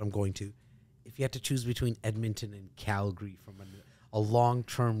spot, but I'm going to. If you had to choose between Edmonton and Calgary from a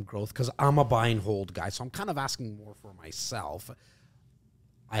long-term growth, because I'm a buy and hold guy, so I'm kind of asking more for myself.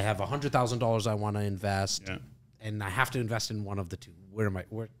 I have $100,000 I want to invest, and I have to invest in one of the two. Where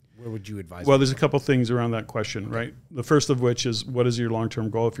would you advise? Well, there's a couple things around that question, right? The first of which is, what is your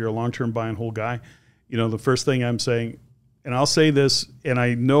long-term goal? If you're a long-term buy and hold guy, the first thing I'm saying, and I'll say this, and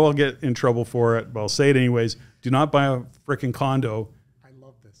I know I'll get in trouble for it, but I'll say it anyways. Do not buy a freaking condo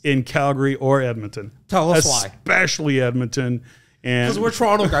in Calgary or Edmonton. Tell us why. Especially Edmonton. Because we're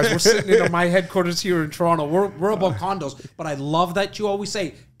Toronto guys. We're sitting in my headquarters here in Toronto. We're about condos. But I love that you always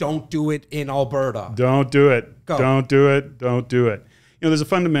say, don't do it in Alberta. Don't do it. Go. Don't do it. Don't do it. There's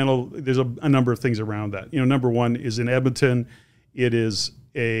a number of things around that. Number one is in Edmonton,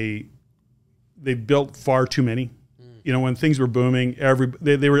 they built far too many. When things were booming,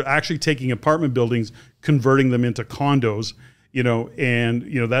 they were actually taking apartment buildings, converting them into condos,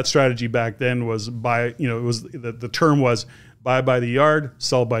 that strategy back then was the term was buy by the yard,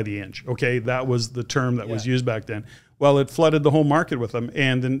 sell by the inch. Okay. That was the term that was used back then. Well, it flooded the whole market with them.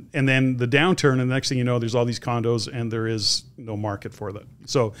 And then the downturn, and the next thing you know, there's all these condos and there is no market for that.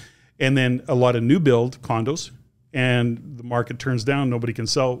 So, and then a lot of new build condos and the market turns down, nobody can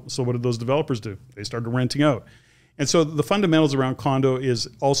sell. So what did those developers do? They started renting out. And so the fundamentals around condo is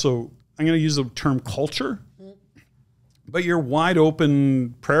also, I'm going to use the term culture, but your wide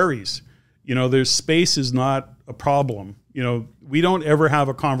open prairies, there's space is not a problem. We don't ever have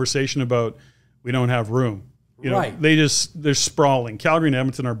a conversation about we don't have room. Right. They're sprawling. Calgary and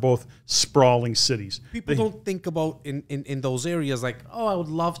Edmonton are both sprawling cities. People don't think about in those areas like, oh, I would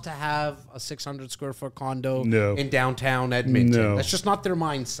love to have a 600 square foot condo in downtown Edmonton. No. That's just not their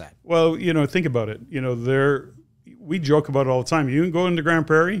mindset. Well, think about it. We joke about it all the time. You can go into Grand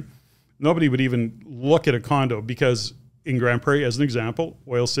Prairie, nobody would even look at a condo because in Grand Prairie, as an example,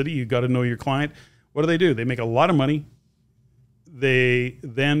 Oil City, you got to know your client. What do? They make a lot of money. They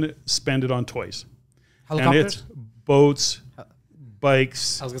then spend it on toys. Helicopters? And it's boats,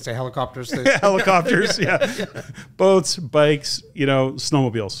 bikes. I was going to say helicopters. Helicopters, yeah. Boats, bikes,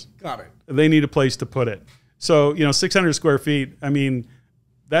 snowmobiles. Got it. They need a place to put it. So, 600 square feet, I mean,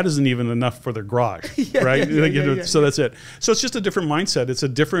 that isn't even enough for their garage, right? So that's it. So it's just a different mindset. It's a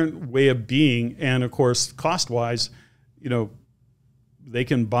different way of being. And of course, cost-wise, they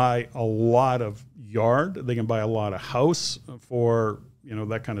can buy a lot of yard. They can buy a lot of house for,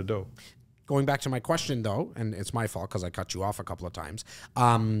 that kind of dough. Going back to my question, though, and it's my fault because I cut you off a couple of times.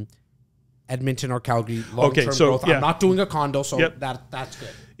 Edmonton or Calgary, long-term growth. I'm not doing a condo, so that's good.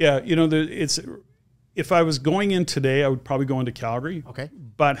 Yeah, if I was going in today, I would probably go into Calgary. Okay.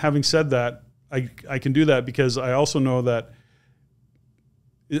 But having said that, I can do that because I also know that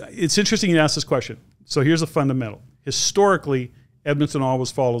it's interesting you ask this question. So here's a fundamental. Historically, Edmonton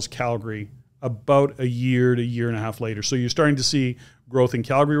always follows Calgary about a year to year and a half later. So you're starting to see growth in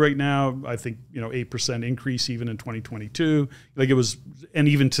Calgary right now. I think, 8% increase even in 2022. And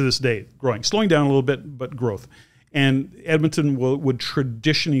even to this day, growing. Slowing down a little bit, but growth. And Edmonton would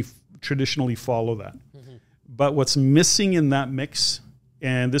traditionally follow that. Mm-hmm. But what's missing in that mix,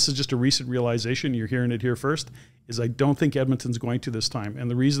 and this is just a recent realization, you're hearing it here first, is I don't think Edmonton's going to this time. And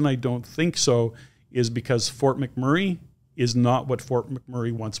the reason I don't think so is because Fort McMurray, is not what Fort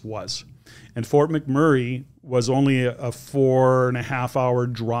McMurray once was. And Fort McMurray was only a 4.5-hour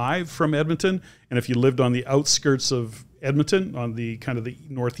drive from Edmonton. And if you lived on the outskirts of Edmonton, on the kind of the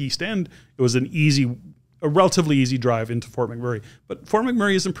northeast end, it was a relatively easy drive into Fort McMurray. But Fort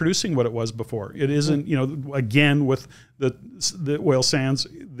McMurray isn't producing what it was before. It isn't, again, with the oil sands,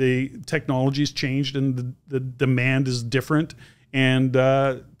 the technology's changed and the demand is different. And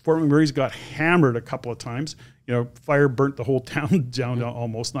Fort McMurray's got hammered a couple of times. Fire burnt the whole town down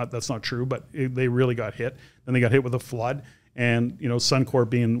almost. That's not true, but they really got hit. Then they got hit with a flood. And, Suncor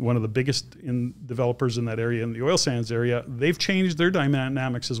being one of the biggest developers in that area, in the oil sands area, they've changed their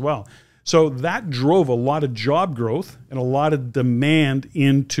dynamics as well. So that drove a lot of job growth and a lot of demand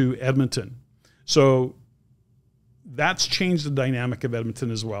into Edmonton. So that's changed the dynamic of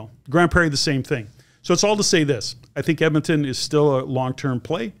Edmonton as well. Grand Prairie, the same thing. So it's all to say this. I think Edmonton is still a long-term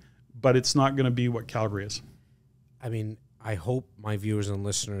play, but it's not going to be what Calgary is. I mean, I hope my viewers and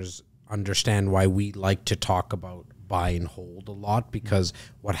listeners understand why we like to talk about buy and hold a lot, because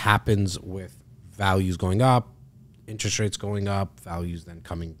what happens with values going up, interest rates going up, values then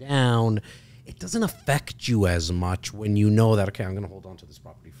coming down, it doesn't affect you as much when you know that, okay, I'm going to hold on to this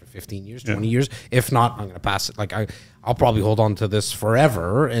property for 15 years, 20 years. If not, I'm going to pass it. Like I'll probably hold on to this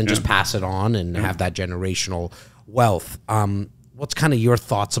forever and just pass it on and have that generational wealth. What's kind of your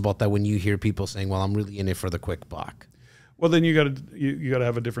thoughts about that when you hear people saying, well, I'm really in it for the quick buck? Well, then you got to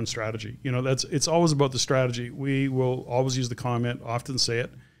have a different strategy. It's always about the strategy. We will always use the comment, often say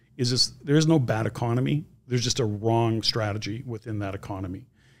it, there is no bad economy. There's just a wrong strategy within that economy.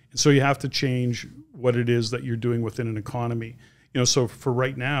 And so you have to change what it is that you're doing within an economy. So for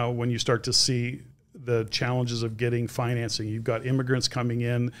right now, when you start to see the challenges of getting financing, you've got immigrants coming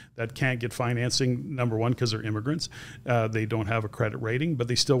in that can't get financing, number one, because they're immigrants. They don't have a credit rating, but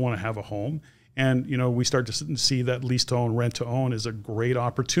they still want to have a home. And, we start to see that lease to own, rent to own is a great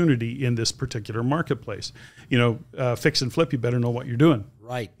opportunity in this particular marketplace. Fix and flip, you better know what you're doing.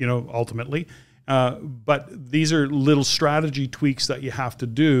 Right. Ultimately. But these are little strategy tweaks that you have to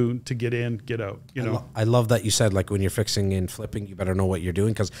do to get in, get out, I love that you said, like, when you're fixing and flipping, you better know what you're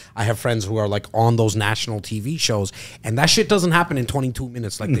doing, because I have friends who are like on those national TV shows, and that shit doesn't happen in 22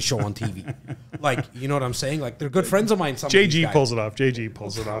 minutes like they show on TV. Like, you know what I'm saying? Like, they're good friends of mine. JG pulls it off. JG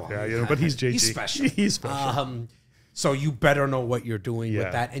pulls it off. Yeah, but he's JG. He's special. He's special. So you better know what you're doing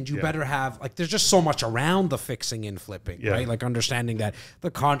with that. And you better have, like, there's just so much around the fixing and flipping, right? Like, understanding that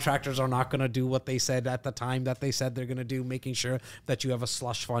the contractors are not going to do what they said at the time that they said they're going to do, making sure that you have a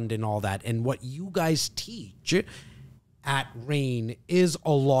slush fund and all that. And what you guys teach at REIN is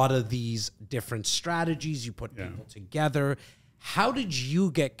a lot of these different strategies. You put people together. How did you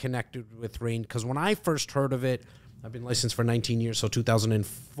get connected with REIN? Because when I first heard of it, I've been licensed for 19 years, so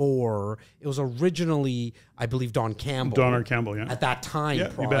 2004. It was originally, I believe, Don Campbell. Don Campbell, yeah. At that time,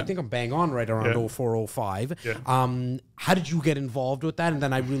 I think I'm bang on right around 04, 05. Yeah. How did you get involved with that? And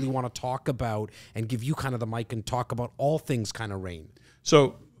then I really want to talk about and give you kind of the mic and talk about all things kind of REIN.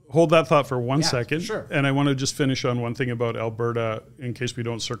 So hold that thought for one second. Sure. And I want to just finish on one thing about Alberta, in case we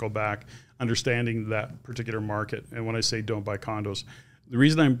don't circle back, understanding that particular market. And when I say don't buy condos, the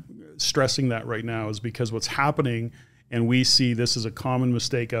reason I'm stressing that right now is because what's happening, and we see this as a common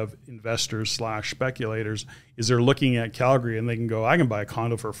mistake of investors / speculators, is they're looking at Calgary and they can go, I can buy a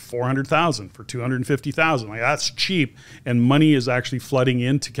condo for $400,000, for $250,000. Like, that's cheap. And money is actually flooding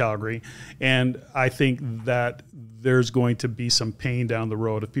into Calgary. And I think that there's going to be some pain down the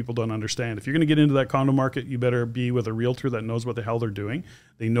road if people don't understand. If you're going to get into that condo market, you better be with a realtor that knows what the hell they're doing.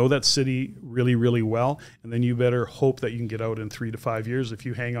 They know that city really, really well. And then you better hope that you can get out in 3 to 5 years. If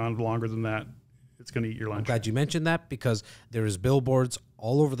you hang on longer than that, it's going to eat your lunch. I'm glad you mentioned that, because there is billboards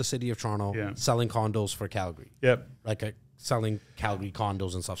all over the city of Toronto selling condos for Calgary. Yep. Like selling Calgary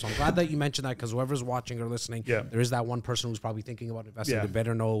condos and stuff. So I'm glad that you mentioned that, because whoever's watching or listening, there is that one person who's probably thinking about investing. They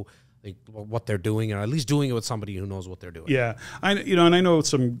better know what they're doing, or at least doing it with somebody who knows what they're doing. Yeah, and I know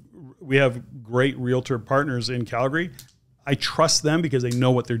we have great realtor partners in Calgary. I trust them because they know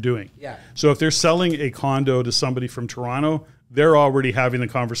what they're doing. Yeah. So if they're selling a condo to somebody from Toronto, they're already having the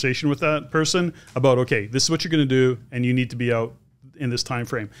conversation with that person about, okay, this is what you're going to do, and you need to be out in this time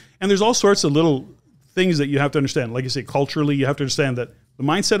frame. And there's all sorts of little things that you have to understand. Like I say, culturally, you have to understand that the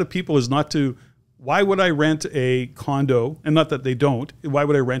mindset of people is not to, why would I rent a condo? And not that they don't. Why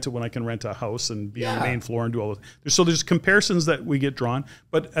would I rent it when I can rent a house and be on the main floor and do all this? So there's comparisons that we get drawn.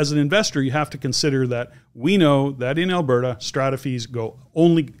 But as an investor, you have to consider that we know that in Alberta, strata fees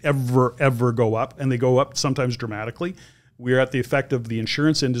only ever go up, and they go up sometimes dramatically. We're at the effect of the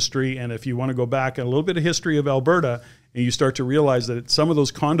insurance industry. And if you want to go back a little bit of history of Alberta, and you start to realize that some of those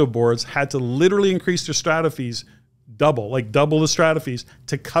condo boards had to literally increase their strata fees double the strata fees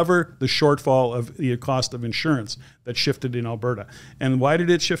to cover the shortfall of the cost of insurance that shifted in Alberta. And why did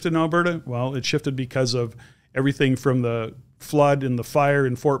it shift in Alberta? Well, it shifted because of everything from the flood and the fire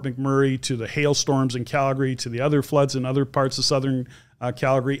in Fort McMurray to the hailstorms in Calgary to the other floods in other parts of southern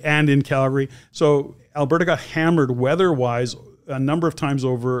Calgary and in Calgary. So Alberta got hammered weather-wise a number of times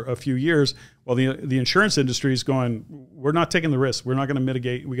over a few years. Well, the insurance industry is going, we're not taking the risk. We're not going to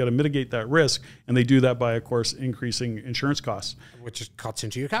mitigate. We got to mitigate that risk. And they do that by, of course, increasing insurance costs. Which cuts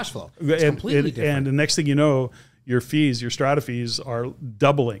into your cash flow. It's completely different. And the next thing you know, your fees, your strata fees are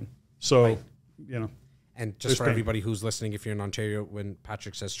doubling. So, Right. you know. And just for everybody who's listening, if you're in Ontario, when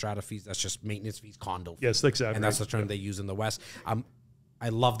Patrick says strata fees, that's just maintenance fees, condo fees. Yes, exactly. And that's the term they use in the West. I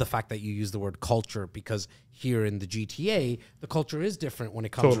love the fact that you use the word culture, because here in the GTA, the culture is different when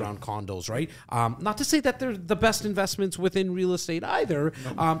it comes around condos, right? Not to say that they're the best investments within real estate either.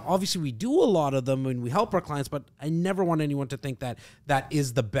 No. Obviously, we do a lot of them and we help our clients, but I never want anyone to think that that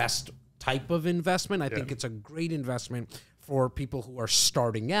is the best type of investment. I think it's a great investment for people who are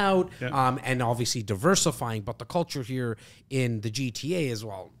starting out and obviously diversifying. But the culture here in the GTA is,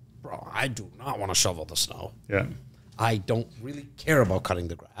 well, bro, I do not want to shovel the snow. Yeah. I don't really care about cutting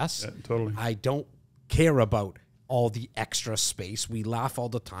the grass. Yeah, totally. I don't care about all the extra space. We laugh all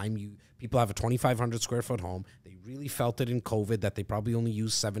the time. People have a 2,500 square foot home. They really felt it in COVID that they probably only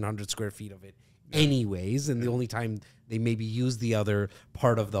used 700 square feet of it anyways. And the only time they maybe use the other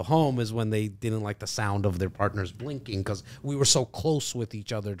part of the home is when they didn't like the sound of their partners blinking, because we were so close with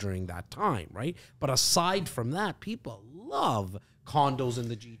each other during that time, right? But aside from that, people love condos in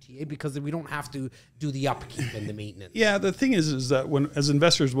the GTA because we don't have to do the upkeep and the maintenance. Yeah, the thing is that when, as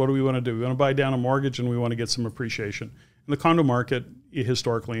investors, what do we want to do? We want to buy down a mortgage and we want to get some appreciation. And the condo market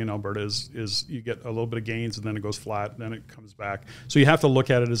historically in Alberta is you get a little bit of gains and then it goes flat, and then it comes back. So you have to look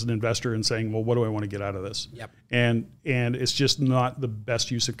at it as an investor and saying, well, what do I want to get out of this? Yep. And it's just not the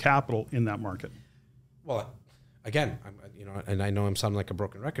best use of capital in that market. Well, again, and I know I'm sounding like a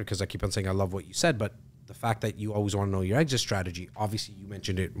broken record because I keep on saying I love what you said, but the fact that you always want to know your exit strategy, obviously you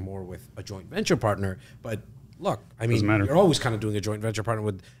mentioned it more with a joint venture partner, but look, I mean, you're always kind of doing a joint venture partner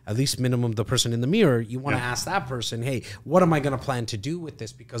with at least minimum the person in the mirror. You want to ask that person, hey, what am I going to plan to do with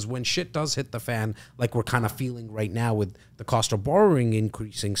this? Because when shit does hit the fan, like we're kind of feeling right now with the cost of borrowing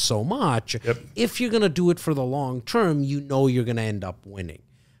increasing so much, if you're going to do it for the long term, you know you're going to end up winning.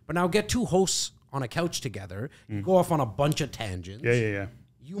 But now get two hosts on a couch together, you go off on a bunch of tangents. Yeah.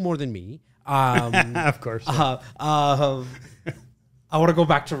 You more than me. Of course. I want to go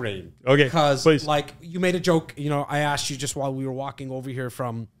back to REIN. Okay, because please. Like you made a joke, I asked you just while we were walking over here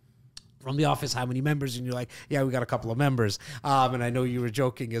from the office how many members, and you're like, yeah, we got a couple of members. And I know you were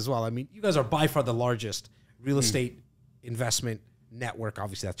joking as well. I mean, you guys are by far the largest real estate investment network.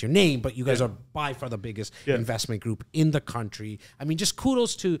 Obviously that's your name, but you guys are by far the biggest investment group in the country. I mean, just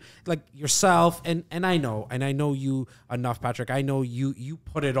kudos to like yourself and I know you enough, Patrick. I know you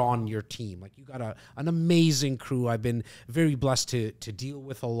put it on your team. Like you got an amazing crew. I've been very blessed to deal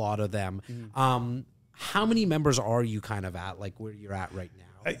with a lot of them. How many members are you kind of at, like where you're at right now?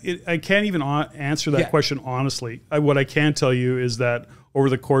 I can't even answer that question honestly. What I can tell you is that over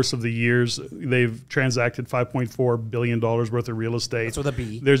the course of the years, they've transacted $5.4 billion worth of real estate. That's with a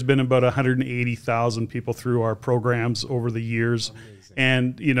B. There's been about 180,000 people through our programs over the years.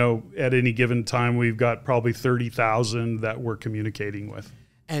 Amazing. And, at any given time, we've got probably 30,000 that we're communicating with.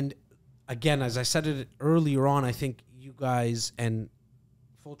 And again, as I said it earlier on, I think you guys, and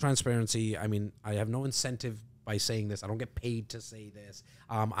full transparency, I mean, I have no incentive by saying this. I don't get paid to say this.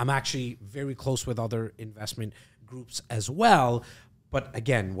 I'm actually very close with other investment groups as well. But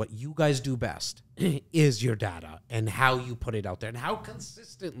again, what you guys do best is your data and how you put it out there and how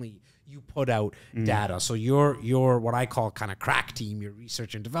consistently you put out data. So your what I call kind of crack team, your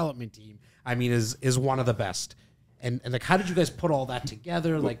research and development team, I mean, is one of the best. And like, how did you guys put all that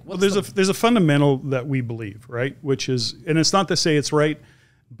together? Like, there's a fundamental that we believe, right? Which is, and it's not to say it's right,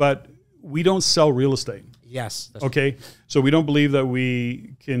 but we don't sell real estate. Yes. Okay. So we don't believe that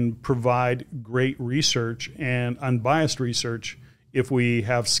we can provide great research and unbiased research if we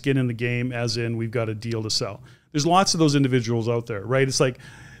have skin in the game, as in we've got a deal to sell. There's lots of those individuals out there, right? It's like,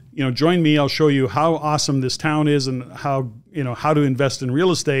 join me, I'll show you how awesome this town is and how to invest in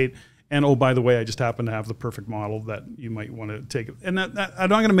real estate. And oh, by the way, I just happen to have the perfect model that you might want to take. And I'm not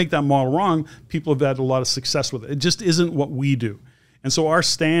going to make that model wrong. People have had a lot of success with it. It just isn't what we do. And so our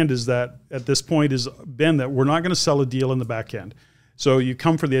stand is that at this point has been that we're not going to sell a deal in the back end. So you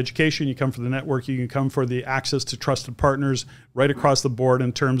come for the education, you come for the network, you can come for the access to trusted partners right across the board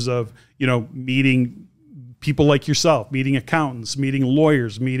in terms of, meeting people like yourself, meeting accountants, meeting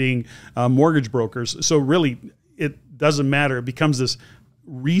lawyers, meeting mortgage brokers. So really doesn't matter. It becomes this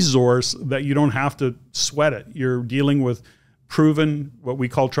resource that you don't have to sweat it. You're dealing with proven, what we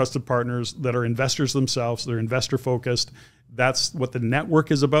call trusted partners that are investors themselves. They're investor focused. That's what the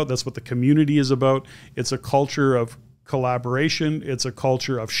network is about. That's what the community is about. It's a culture of collaboration. It's a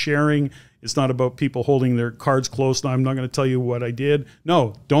culture of sharing. It's not about people holding their cards close. No, I'm not going to tell you what I did.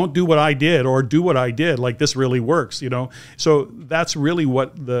 No, don't do what I did, or do what I did. Like, this really works, you know? So that's really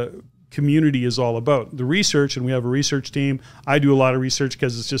what the community is all about. The research, and we have a research team. I do a lot of research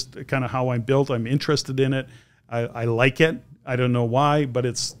because it's just kind of how I'm built. I'm interested in it. I like it. I don't know why, but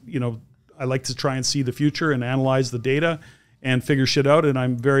it's, you know, I like to try and see the future and analyze the data and figure shit out. And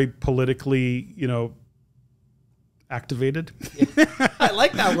I'm very politically, you know, activated. I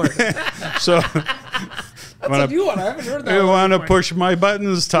like that word. So That's a new one. I haven't heard that. I want to push my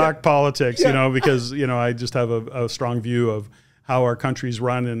buttons, talk politics, you know, because, you know, I just have a strong view of how our country's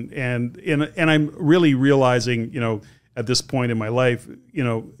run. And I'm really realizing, you know, at this point in my life, you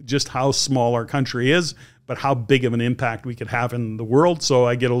know, just how small our country is, but how big of an impact we could have in the world. So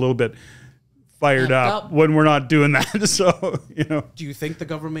I get a little bit fired up when we're not doing that. So, you know. Do you think the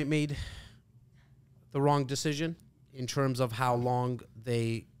government made the wrong decision in terms of how long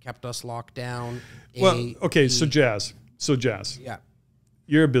they kept us locked down? Well, okay, so Jazz. Yeah.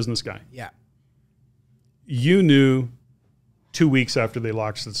 You're a business guy. Yeah. You knew 2 weeks after they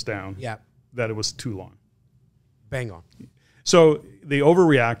locked us down that it was too long. Bang on. So they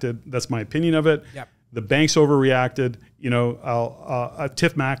overreacted. That's my opinion of it. Yep. The banks overreacted. You know,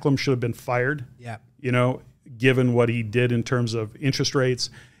 Tiff Macklem should have been fired. Yeah. You know, given what he did in terms of interest rates.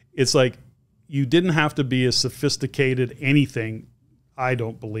 It's like, you didn't have to be a sophisticated anything, I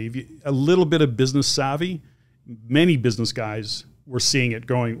don't believe. A little bit of business savvy. Many business guys were seeing it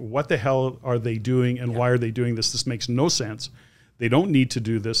going, what the hell are they doing, and why are they doing this? This makes no sense. They don't need to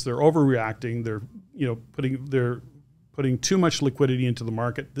do this. They're overreacting. They're, you know, putting too much liquidity into the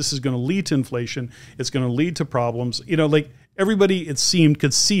market. This is going to lead to inflation. It's going to lead to problems. You know, like, everybody, it seemed,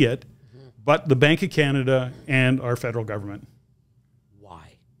 could see it, but the Bank of Canada and our federal government.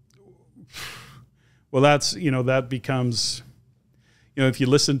 Why? Well, that's, you know, that becomes, you know, if you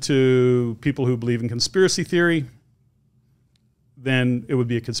listen to people who believe in conspiracy theory, then it would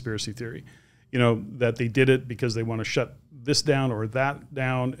be a conspiracy theory. You know, that they did it because they want to shut this down or that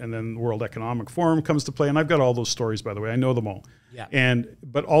down, and then the World Economic Forum comes to play. And I've got all those stories, by the way. I know them all. Yeah.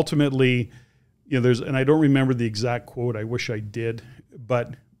 But ultimately, you know, and I don't remember the exact quote. I wish I did.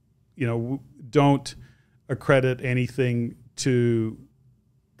 But, you know, don't accredit anything to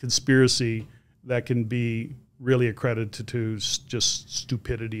conspiracy that can be really accredited to just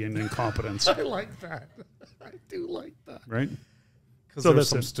stupidity and incompetence. I like that. I do like that. Right? Because there were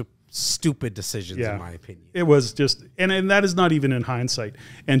some stupid decisions, in my opinion. It was just, and that is not even in hindsight.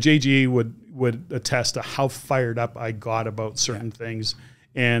 And JG would attest to how fired up I got about certain things.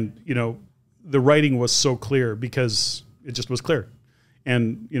 And, you know, the writing was so clear because it just was clear.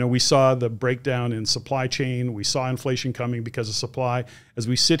 And, you know, we saw the breakdown in supply chain. We saw inflation coming because of supply. As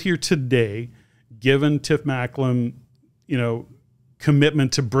we sit here today, given Tiff Macklem, you know,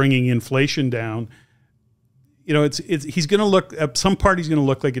 commitment to bringing inflation down, you know, he's going to look at some part. He's going to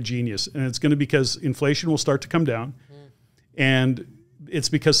look like a genius, and it's going to because inflation will start to come down, and it's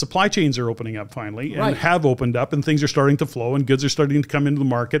because supply chains are opening up finally and have opened up, and things are starting to flow, and goods are starting to come into the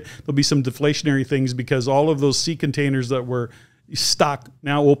market. There'll be some deflationary things because all of those sea containers that were stock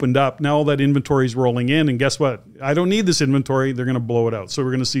now opened up. Now all that inventory is rolling in, and guess what? I don't need this inventory. They're going to blow it out. So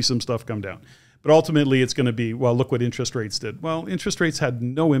we're going to see some stuff come down. But ultimately, it's going to be, well, look what interest rates did. Well, interest rates had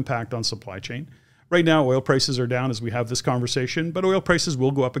no impact on supply chain. Right now, oil prices are down as we have this conversation, but oil prices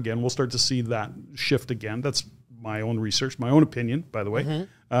will go up again. We'll start to see that shift again. That's my own research, my own opinion, by the way.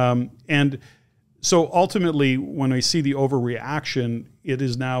 And so ultimately, when I see the overreaction, it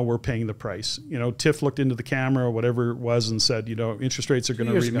is now we're paying the price. You know, Tiff looked into the camera or whatever it was and said, you know, interest rates are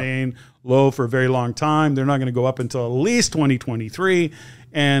going to remain low for a very long time. They're not going to go up until at least 2023.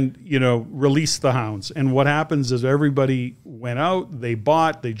 And, you know, release the hounds. And what happens is everybody went out, they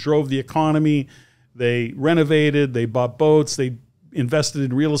bought, they drove the economy, they renovated, they bought boats, they invested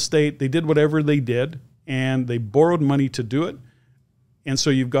in real estate, they did whatever they did, and they borrowed money to do it. And so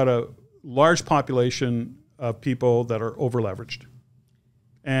you've got a large population of people that are over-leveraged.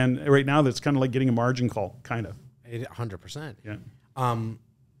 And right now that's kind of like getting a margin call, kind of. 100%. Yeah.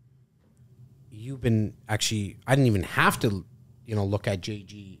 You've been actually, I didn't even have to, you know, look at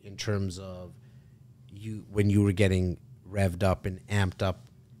JG in terms of you when you were getting revved up and amped up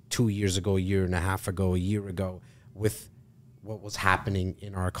 2 years ago, a year and a half ago, a year ago with what was happening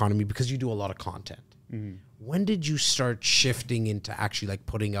in our economy, because you do a lot of content. when did you start shifting into actually like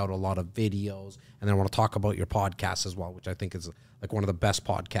putting out a lot of videos? And then I want to talk about your podcast as well, which I think is like one of the best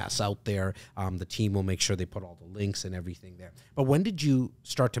podcasts out there. The team will make sure they put all the links and everything there. But when did you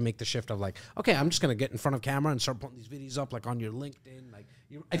start to make the shift of like, okay, I'm just going to get in front of camera and start putting these videos up like on your LinkedIn? Like,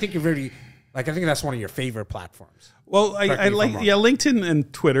 I think you're very, like, I think that's one of your favorite platforms. Well, I like, yeah, LinkedIn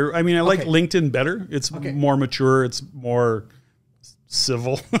and Twitter. I mean, I like LinkedIn better. It's more mature. It's more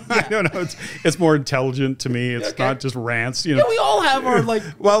civil. I don't know. It's more intelligent to me. It's not just rants. You know, we all have our like.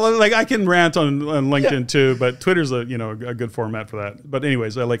 Well, like I can rant on LinkedIn too, but Twitter's a good format for that. But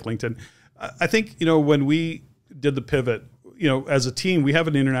anyways, I like LinkedIn. I think when we did the pivot, as a team, we have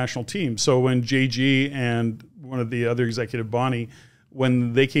an international team. So when JG and one of the other executive, Bonnie,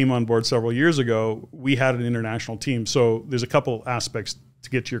 when they came on board several years ago, we had an international team. So there's a couple aspects to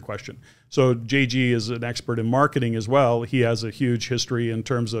get to your question. So JG is an expert in marketing as well. He has a huge history in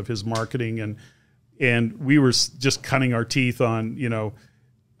terms of his marketing, and we were just cutting our teeth on,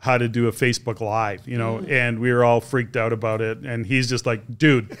 how to do a Facebook Live, and we were all freaked out about it. And he's just like,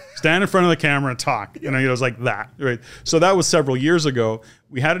 dude, stand in front of the camera and talk. It was like that, right? So that was several years ago.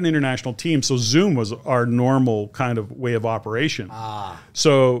 We had an international team. So Zoom was our normal kind of way of operation.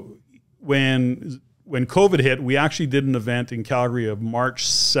 So when COVID hit, we actually did an event in Calgary of March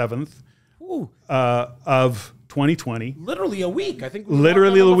 7th of 2020. Literally a week, I think.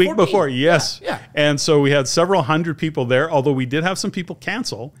 Literally the week before, yes. Yeah. And so we had several hundred people there, although we did have some people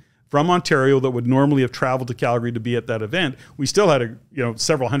cancel from Ontario that would normally have traveled to Calgary to be at that event. We still had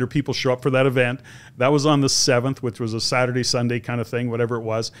several hundred people show up for that event. That was on the 7th, which was a Saturday, Sunday kind of thing, whatever it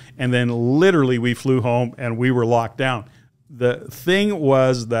was. And then literally we flew home and we were locked down. The thing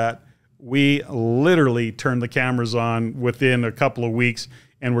was that we literally turned the cameras on within a couple of weeks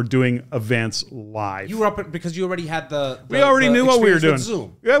and we're doing events live. You were up because you already had we already knew what we were doing.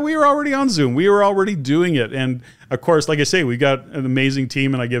 Zoom. Yeah, we were already on Zoom. We were already doing it. And of course, like I say, we got an amazing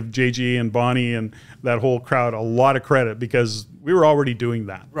team, and I give JG and Bonnie and that whole crowd a lot of credit because we were already doing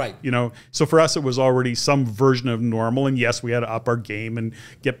that. Right. So for us, it was already some version of normal. And yes, we had to up our game and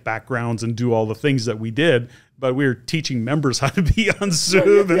get backgrounds and do all the things that we did. But we were teaching members how to be on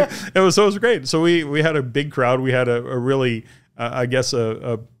Zoom. And it was great. So we had a big crowd. We had a really, I guess,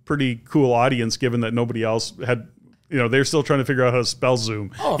 a pretty cool audience, given that nobody else had, they're still trying to figure out how to spell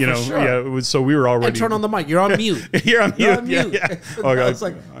Zoom. Oh, for sure. Yeah. So we were already. And turn on the mic. You're on mute. You're on mute. Yeah. Oh, that's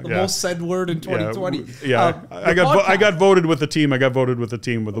like the most said word in 2020. Yeah. I got voted with the team. I got voted with the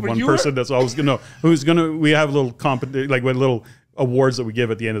team with the one person that's always going to, we have a little competition, like with little awards that we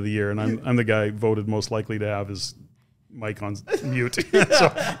give at the end of the year. And I'm the guy voted most likely to have his mic on mute.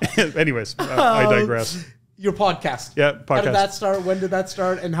 So anyways, I digress. Your podcast. Yeah, podcast. How did that start? When did that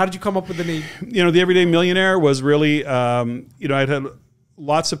start? And how did you come up with the name? The Everyday Millionaire was really, I'd had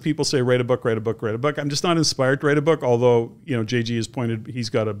lots of people say, write a book, write a book, write a book. I'm just not inspired to write a book, although, JG has pointed, he's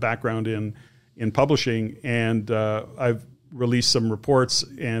got a background in publishing, and I've released some reports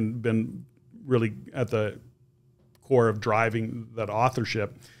and been really at the core of driving that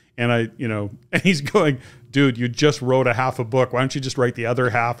authorship. And and he's going, dude, you just wrote a half a book. Why don't you just write the other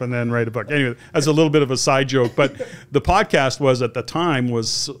half and then write a book? Anyway, that's a little bit of a side joke. But the podcast was, at the time,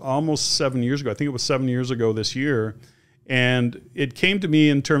 was almost 7 years ago. I think it was 7 years ago this year. And it came to me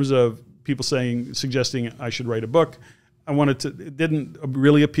in terms of people suggesting I should write a book. It didn't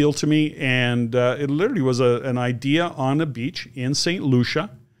really appeal to me. And it literally was an idea on a beach in St. Lucia.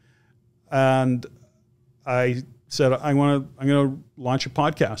 And I said, I'm going to launch a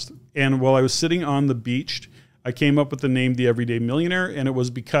podcast. And while I was sitting on the beach, I came up with the name The Everyday Millionaire. And it was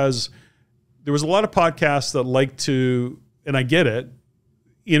because there was a lot of podcasts that like to, and I get it,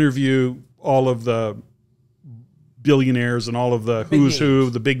 interview all of the billionaires and all of the who's who,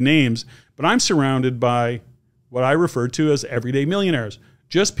 the big names. But I'm surrounded by what I refer to as everyday millionaires.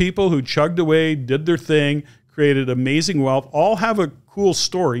 Just people who chugged away, did their thing, created amazing wealth, all have a cool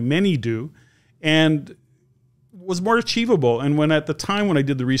story. Many do. And was more achievable. And at the time when I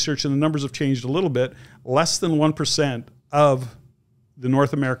did the research, and the numbers have changed a little bit, less than 1% of the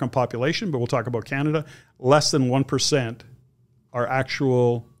North American population, but we'll talk about Canada, less than 1% are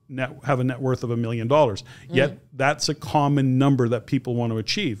have a net worth of $1 million. Yet that's a common number that people want to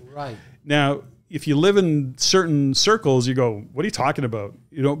achieve. Right. Now, if you live in certain circles, you go, what are you talking about?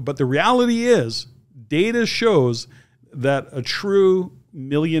 But the reality is, data shows that a true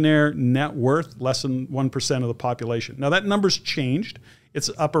millionaire net worth, less than 1% of the population. Now that number's changed. It's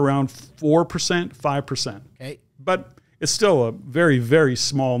up around 4%, 5%. Okay. But it's still a very, very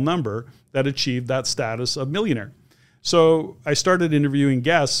small number that achieved that status of millionaire. So I started interviewing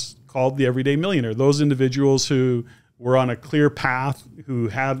guests called the Everyday Millionaire, those individuals who were on a clear path, who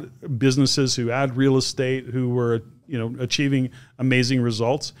had businesses, who had real estate, who were, you know, achieving amazing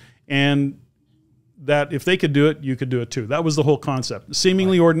results. And that if they could do it, you could do it too. That was the whole concept.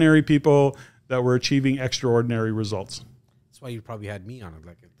 Seemingly ordinary people that were achieving extraordinary results. That's why you probably had me on it.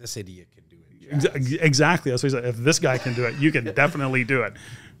 Like, if this idiot can do it. Exactly. That's what he said. If this guy can do it, you can definitely do it.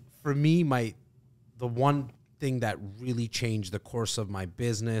 For me, the one thing that really changed the course of my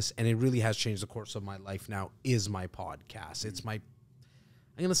business, and it really has changed the course of my life now, is my podcast. It's I'm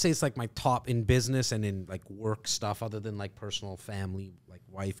gonna say it's like my top in business and in like work stuff, other than like personal, family, like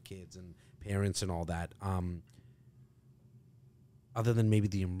wife, kids, and parents and all that. Other than maybe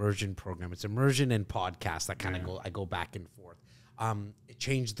the immersion program, it's immersion and podcast that kind of I go back and forth. It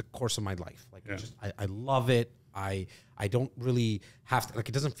changed the course of my life. Like I love it. I don't really have to, like,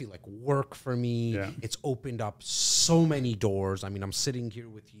 it doesn't feel like work for me. Yeah. It's opened up so many doors. I mean, I'm sitting here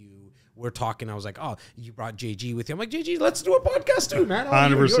with you. We're talking. I was like, oh, you brought JG with you. I'm like, JG, let's do a podcast too, man. 100%.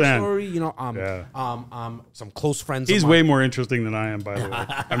 Your story, you know, some close friends. He's way more interesting than I am, by the way.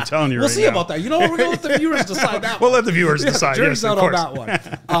 I'm telling you we'll right see now. about that. You know, we're going to let the viewers decide that. We'll let the viewers decide. Jury's yes, out on that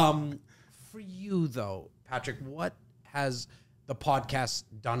one. For you, though, Patrick, what has the podcast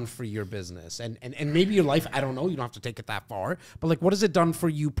done for your business and maybe your life? I don't know. You don't have to take it that far, but like, what has it done for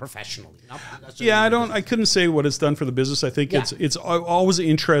you professionally? I couldn't say what it's done for the business. I think it's always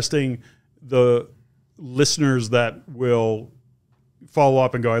interesting, the listeners that will follow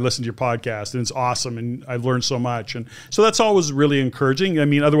up and go, I listened to your podcast and it's awesome and I've learned so much. And so that's always really encouraging. I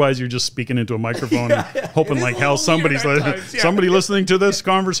mean, otherwise you're just speaking into a microphone and hoping like hell somebody's somebody listening to this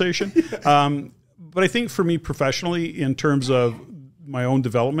conversation. But I think for me professionally, in terms of my own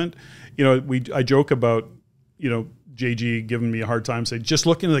development, you know, I joke about, you know, JG giving me a hard time, say, just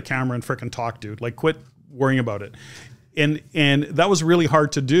look into the camera and frickin' talk, dude. Like, quit worrying about it. And that was really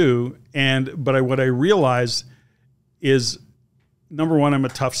hard to do. But what I realized is, number one, I'm a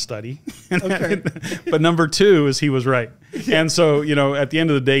tough study. Okay. But number two is he was right. And so, you know, at the end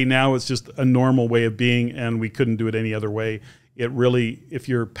of the day, now it's just a normal way of being, and we couldn't do it any other way. It really, if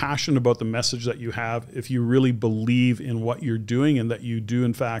you're passionate about the message that you have, if you really believe in what you're doing and that you do,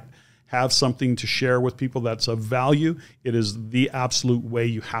 in fact, have something to share with people that's of value, it is the absolute way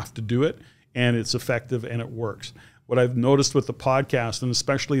you have to do it. And it's effective and it works. What I've noticed with the podcast, and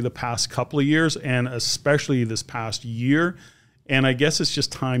especially the past couple of years, and especially this past year, and I guess it's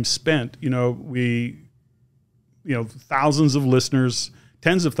just time spent, you know, thousands of listeners,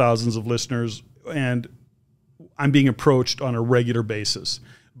 tens of thousands of listeners, and I'm being approached on a regular basis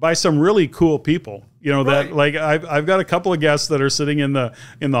by some really cool people, you know, that like I've got a couple of guests that are sitting in the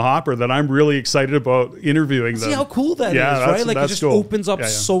hopper that I'm really excited about interviewing them. See how cool that is, right? Like, it just cool. opens up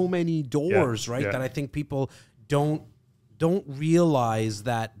so many doors, right? That I think people don't realize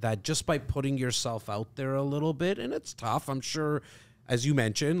that just by putting yourself out there a little bit, and it's tough, I'm sure, as you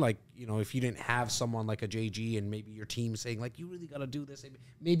mentioned, like, you know, if you didn't have someone like a JG and maybe your team saying like, you really got to do this,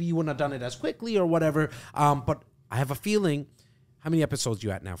 maybe you wouldn't have done it as quickly or whatever. But I have a feeling, how many episodes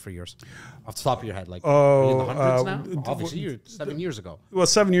you at now for yours? Off the top of your head, like, are you in the hundreds now? Obviously, you're 7 years ago. Well,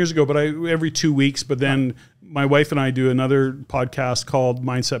 7 years ago, but every 2 weeks. But then my wife and I do another podcast called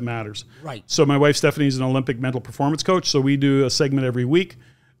Mindset Matters. Right. So my wife Stephanie is an Olympic mental performance coach. So we do a segment every week,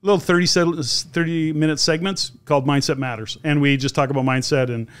 little 30-minute segments called Mindset Matters, and we just talk about mindset.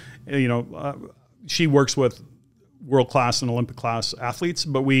 And you know, she works with world-class and Olympic-class athletes,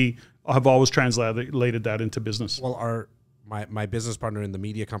 but we have always translated that into business. Well, my business partner in the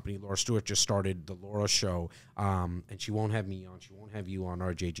media company, Laura Stewart, just started the Laura Show, and she won't have me on. She won't have you on,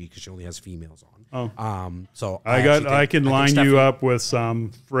 RJG, because she only has females on. Oh, so I can line you up with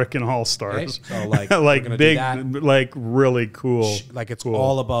some frickin' all stars, okay. So like like big, like really cool. Like, it's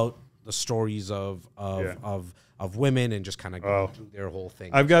all about the stories of women and just kind of going through their whole thing.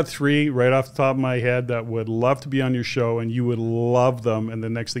 I've got 3 right off the top of my head that would love to be on your show, and you would love them. And the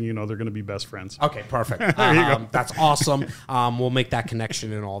next thing you know, they're going to be best friends. Okay, perfect. There you go. That's awesome. We'll make that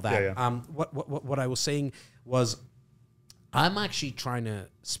connection and all that. Yeah. What I was saying was, I'm actually trying to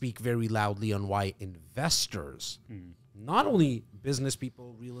speak very loudly on why investors, not only business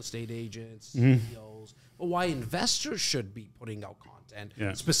people, real estate agents, CEOs, but why investors should be putting out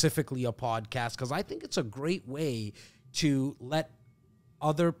content, specifically a podcast, because I think it's a great way to let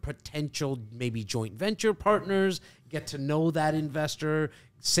other potential maybe joint venture partners get to know that investor,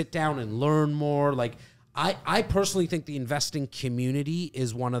 sit down and learn more. Like, I personally think the investing community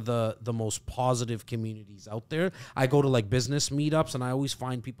is one of the most positive communities out there. I go to like business meetups, and I always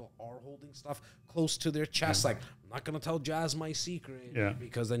find people are holding stuff close to their chest. Like, I'm not going to tell Jazz my secret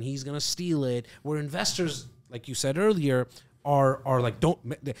because then he's going to steal it. Where investors, like you said earlier, are like,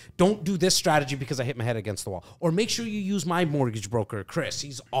 don't do this strategy because I hit my head against the wall, or make sure you use my mortgage broker, Chris.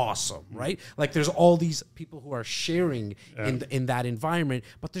 He's awesome, right? Like there's all these people who are sharing in that environment,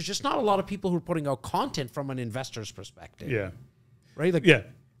 but there's just not a lot of people who are putting out content from an investor's perspective. Yeah. Right. Like, Yeah.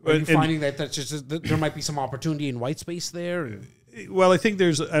 Are you finding that that's just there might be some opportunity in white space there? Well, I think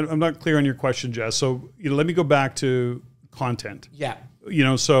I'm not clear on your question, Jess. So let me go back to content. Yeah.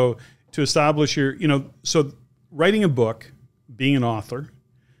 So to establish so writing a book, being an author,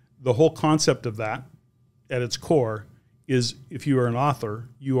 the whole concept of that at its core is if you are an author,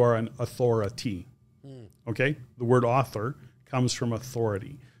 you are an authority. Okay? The word author comes from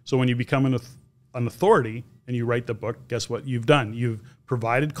authority. So when you become an authority and you write the book, guess what you've done? You've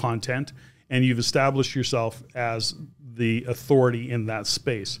provided content and you've established yourself as the authority in that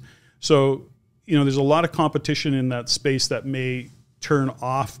space. So, there's a lot of competition in that space that may turn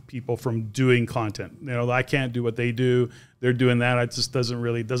off people from doing content. I can't do what they do. They're doing that. It just doesn't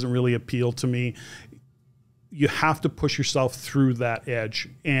really appeal to me. You have to push yourself through that edge.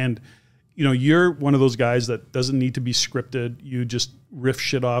 And, you're one of those guys that doesn't need to be scripted. You just riff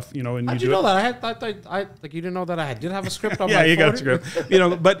shit off, and How'd you know that? I like you didn't know that I did have a script on my yeah, you phone? got a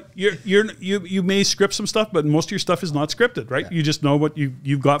script. But you may script some stuff, but most of your stuff is not scripted, right? Yeah. You just know what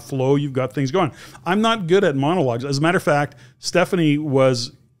you've got flow, you've got things going. I'm not good at monologues. As a matter of fact, Stephanie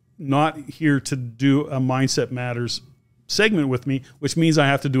was not here to do a Mindset Matters segment with me, which means I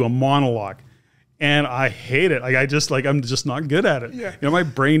have to do a monologue. And I hate it. I'm just not good at it. Yeah. My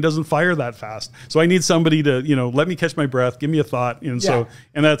brain doesn't fire that fast. So I need somebody to, let me catch my breath, give me a thought. And so,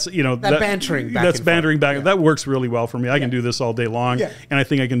 and that's, that bantering back. That's bantering back. Yeah. That works really well for me. I can do this all day long. Yeah. And I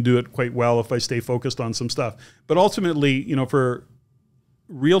think I can do it quite well if I stay focused on some stuff. But ultimately, for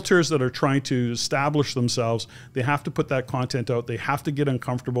realtors that are trying to establish themselves, they have to put that content out. They have to get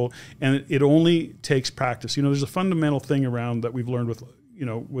uncomfortable. And it only takes practice. There's a fundamental thing around that we've learned with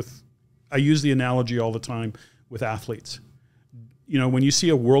I use the analogy all the time with athletes. When you see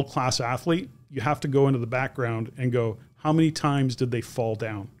a world-class athlete, you have to go into the background and go, how many times did they fall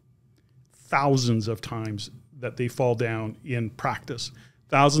down? Thousands of times that they fall down in practice.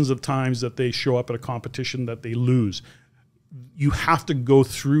 Thousands of times that they show up at a competition that they lose. You have to go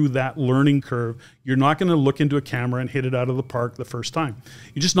through that learning curve. You're not going to look into a camera and hit it out of the park the first time.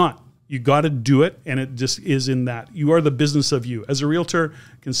 You're just not. You got to do it, and it just is in that. You are the business of you. As a realtor,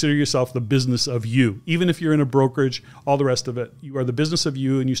 consider yourself the business of you. Even if you're in a brokerage, all the rest of it, you are the business of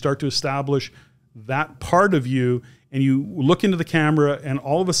you, and you start to establish that part of you, and you look into the camera, and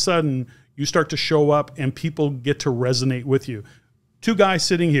all of a sudden, you start to show up, and people get to resonate with you. Two guys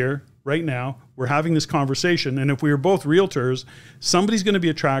sitting here right now, we're having this conversation, and if we are both realtors, somebody's going to be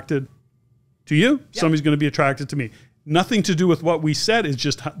attracted to you, somebody's going to be attracted to me. Nothing to do with what we said. It's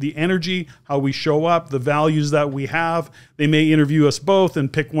just the energy, how we show up, the values that we have. They may interview us both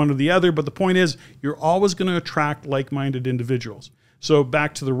and pick one or the other, but the point is you're always going to attract like-minded individuals. So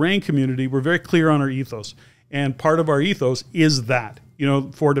back to the REIN community, we're very clear on our ethos. And part of our ethos is that,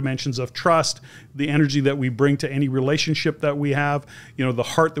 4 dimensions of trust, the energy that we bring to any relationship that we have, the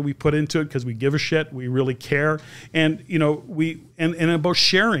heart that we put into it because we give a shit, we really care. And, and about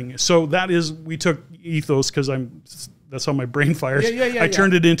sharing. So that is, we took ethos because that's how my brain fires. I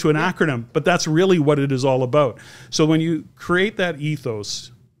turned it into an acronym, but that's really what it is all about. So when you create that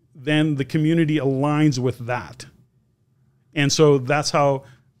ethos, then the community aligns with that. And so that's how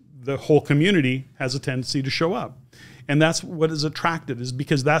the whole community has a tendency to show up. And that's what is attracted, is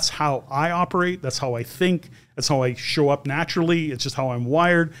because that's how I operate. That's how I think. That's how I show up naturally. It's just how I'm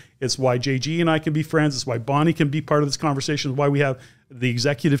wired. It's why JG and I can be friends. It's why Bonnie can be part of this conversation. It's why we have the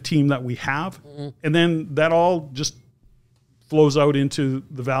executive team that we have. And then that all just flows out into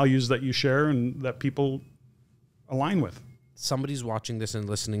the values that you share and that people align with. Somebody's watching this and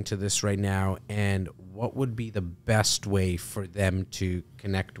listening to this right now, and what would be the best way for them to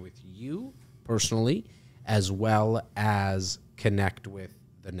connect with you personally, as well as connect with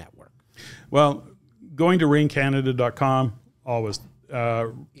the network? Well, going to REINCanada.com, always.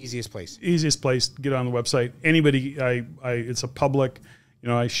 Easiest place. Easiest place. Get on the website. Anybody, it's a public,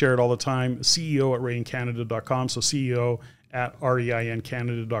 I share it all the time. CEO at REINCanada.com. So CEO at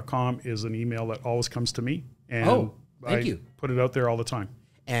REINCanada.com is an email that always comes to me. And thank you. Put it out there all the time.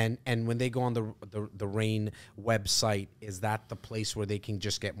 And when they go on the REIN website, is that the place where they can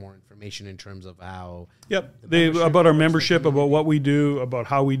just get more information in terms of how? Yep, about our membership, about what we do, about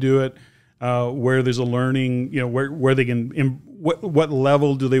how we do it, where there's a learning, where they can, what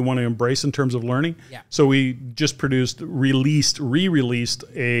level do they want to embrace in terms of learning? Yeah. So we just re-released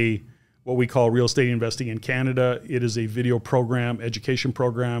a what we call Real Estate Investing in Canada. It is a video program, education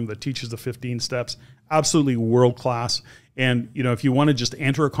program that teaches the 15 steps, absolutely world-class. And, you know, if you want to just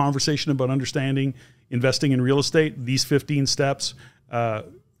enter a conversation about understanding investing in real estate, these 15 steps,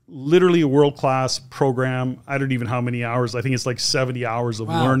 literally a world-class program. I don't even know how many hours. I think it's like 70 hours of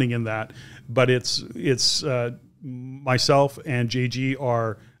learning in that. But it's myself and JG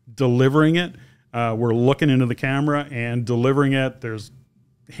are delivering it. We're looking into the camera and delivering it. There's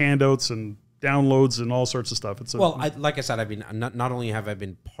handouts and downloads and all sorts of stuff. It's like I said, I've been not only have I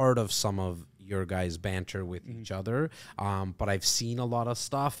been part of some of your guys' banter with each other, but I've seen a lot of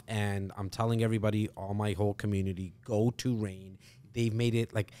stuff, and I'm telling everybody, all my whole community, go to REIN. They've made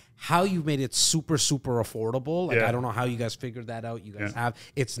it like how you made it super, super affordable. Like, I don't know how you guys figured that out. You guys have.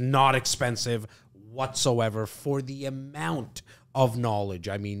 It's not expensive whatsoever for the amount of knowledge,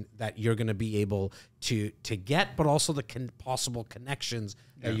 I mean, that you're going to be able to get, but also the possible connections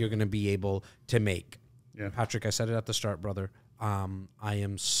that you're going to be able to make. Yeah. Patrick, I said it at the start, brother. I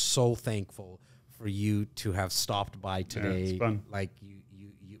am so thankful for you to have stopped by today. Yeah, it's fun. Like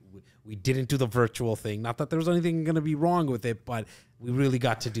we didn't do the virtual thing. Not that there was anything going to be wrong with it, but we really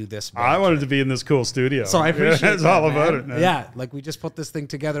got to do this. I wanted to be in this cool studio. So I appreciate It's all about it, man. Yeah, like we just put this thing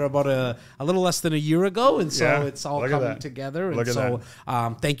together about a little less than a year ago, and so it's all coming together. And so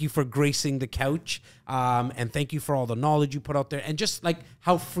thank you for gracing the couch, and thank you for all the knowledge you put out there, and just like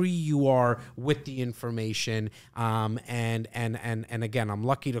how free you are with the information. And again, I'm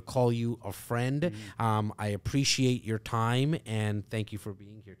lucky to call you a friend. I appreciate your time, and thank you for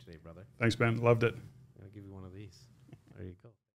being here today, brother. Thanks, Ben. Loved it.